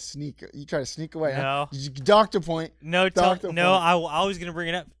try to sneak away. No. Huh? Doctor point. No, Doctor no. point. I was gonna bring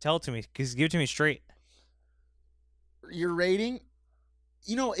it up. Tell it to me, because give it to me straight. Your rating,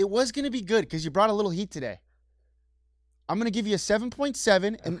 it was gonna be good because you brought a little heat today. I'm gonna give you a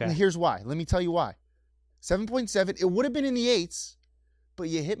 7.7, and here's why. Let me tell you why. 7.7. It would have been in the 8s, but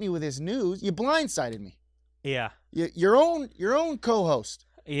you hit me with this news. You blindsided me. Yeah. Your own co-host.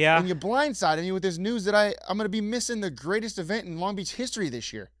 Yeah. And you blindsided me with this news that I'm going to be missing the greatest event in Long Beach history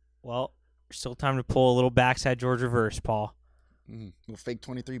this year. Well, there's still time to pull a little backside George reverse, Paul. Little fake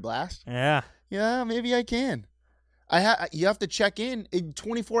 23 blast? Yeah. Yeah, maybe I can. You have to check in. A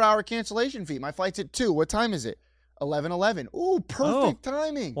 24-hour cancellation fee. My flight's at 2. What time is it? 11:11. Ooh, perfect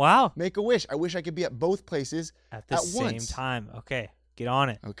timing. Wow. Make a wish. I wish I could be at both places at the same once. time. Okay. Get on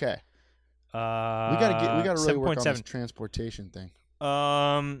it. Okay. We gotta really work on this transportation thing.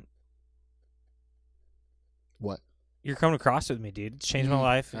 What? You're coming across with me, dude. It's changed my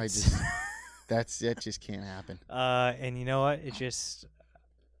life. That just can't happen. And you know what? And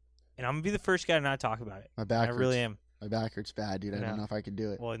I'm gonna be the first guy to not talk about it. My back I hurts. really am. My back hurts bad, dude. I don't know if I could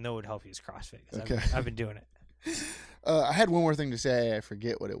do it. Well, no, it would help you is CrossFit. Okay. I've been doing it. I had one more thing to say. I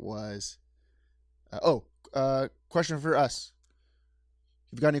forget what it was. Question for us.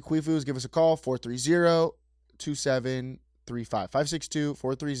 If you've got any Quifus, give us a call, 430-2735.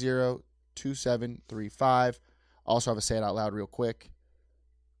 562-430-2735. Also have a say it out loud real quick.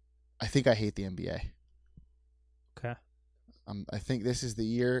 I think I hate the NBA. Okay. I think this is the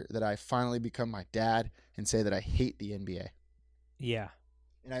year that I finally become my dad and say that I hate the NBA. Yeah.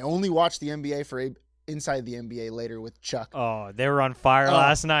 And I only watch the NBA for Inside the NBA later with Chuck. Oh, they were on fire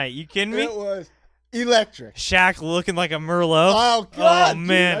last night. You kidding me? It was electric. Shaq looking like a Merlot. Oh, God.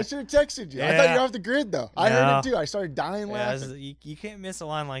 Man. Dude, I should have texted you. Yeah. I thought you were off the grid, though. I heard it, too. I started dying laughing. You can't miss a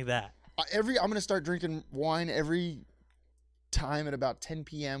line like that. I'm going to start drinking wine every time at about 10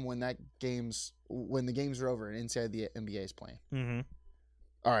 p.m. when the games are over and Inside the NBA is playing. Mm-hmm.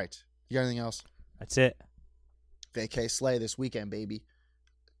 All right. You got anything else? That's it. Vacay Slay this weekend, baby.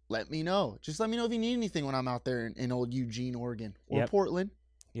 Let me know. Just let me know if you need anything when I'm out there in old Eugene, Oregon. Or Portland.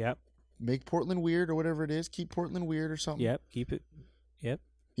 Yep. Make Portland weird or whatever it is. Keep Portland weird or something. Yep. Keep it. Yep.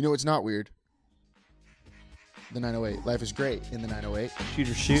 You know it's not weird? The 908. Life is great in the 908. Shoot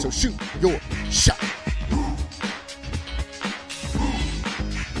or shoot. So shoot your shot.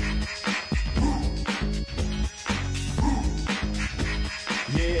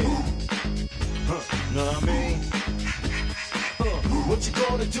 Yeah. Know what I mean? What you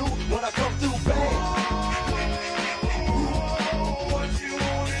gonna do when I come through, babe? What you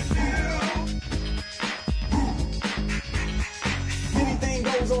wanna do? Anything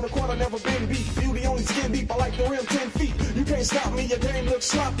goes on the court, I never been beat. Beauty only skin deep, I like the rim 10 feet. You can't stop me, your game looks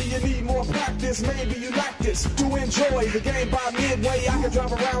sloppy. You need more practice, maybe you like this. To enjoy the game by midway, I can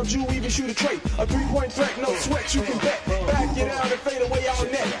drive around you, even shoot a trait. A 3-point threat, no sweat, you can bet. Back it out and fade away all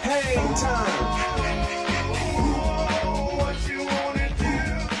net. Hang time.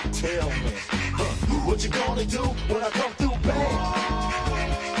 Tell me, what you gonna do when I come through, babe?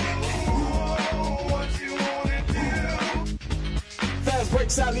 What you wanna do? Fast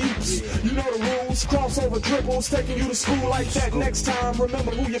breaks, alley-oops, you know the rules. Crossover dribbles, taking you to school like that. Next time, remember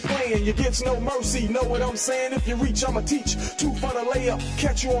who you're playing. You get no mercy, know what I'm saying? If you reach, I'ma teach. 2 for the layup,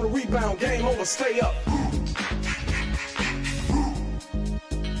 catch you on a rebound. Game over, stay up.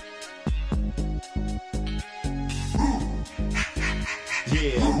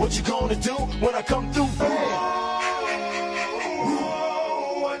 Yeah, what you gonna do when I come through?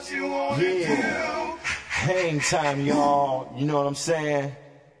 What you wanna do? Hang time, y'all. You know what I'm saying?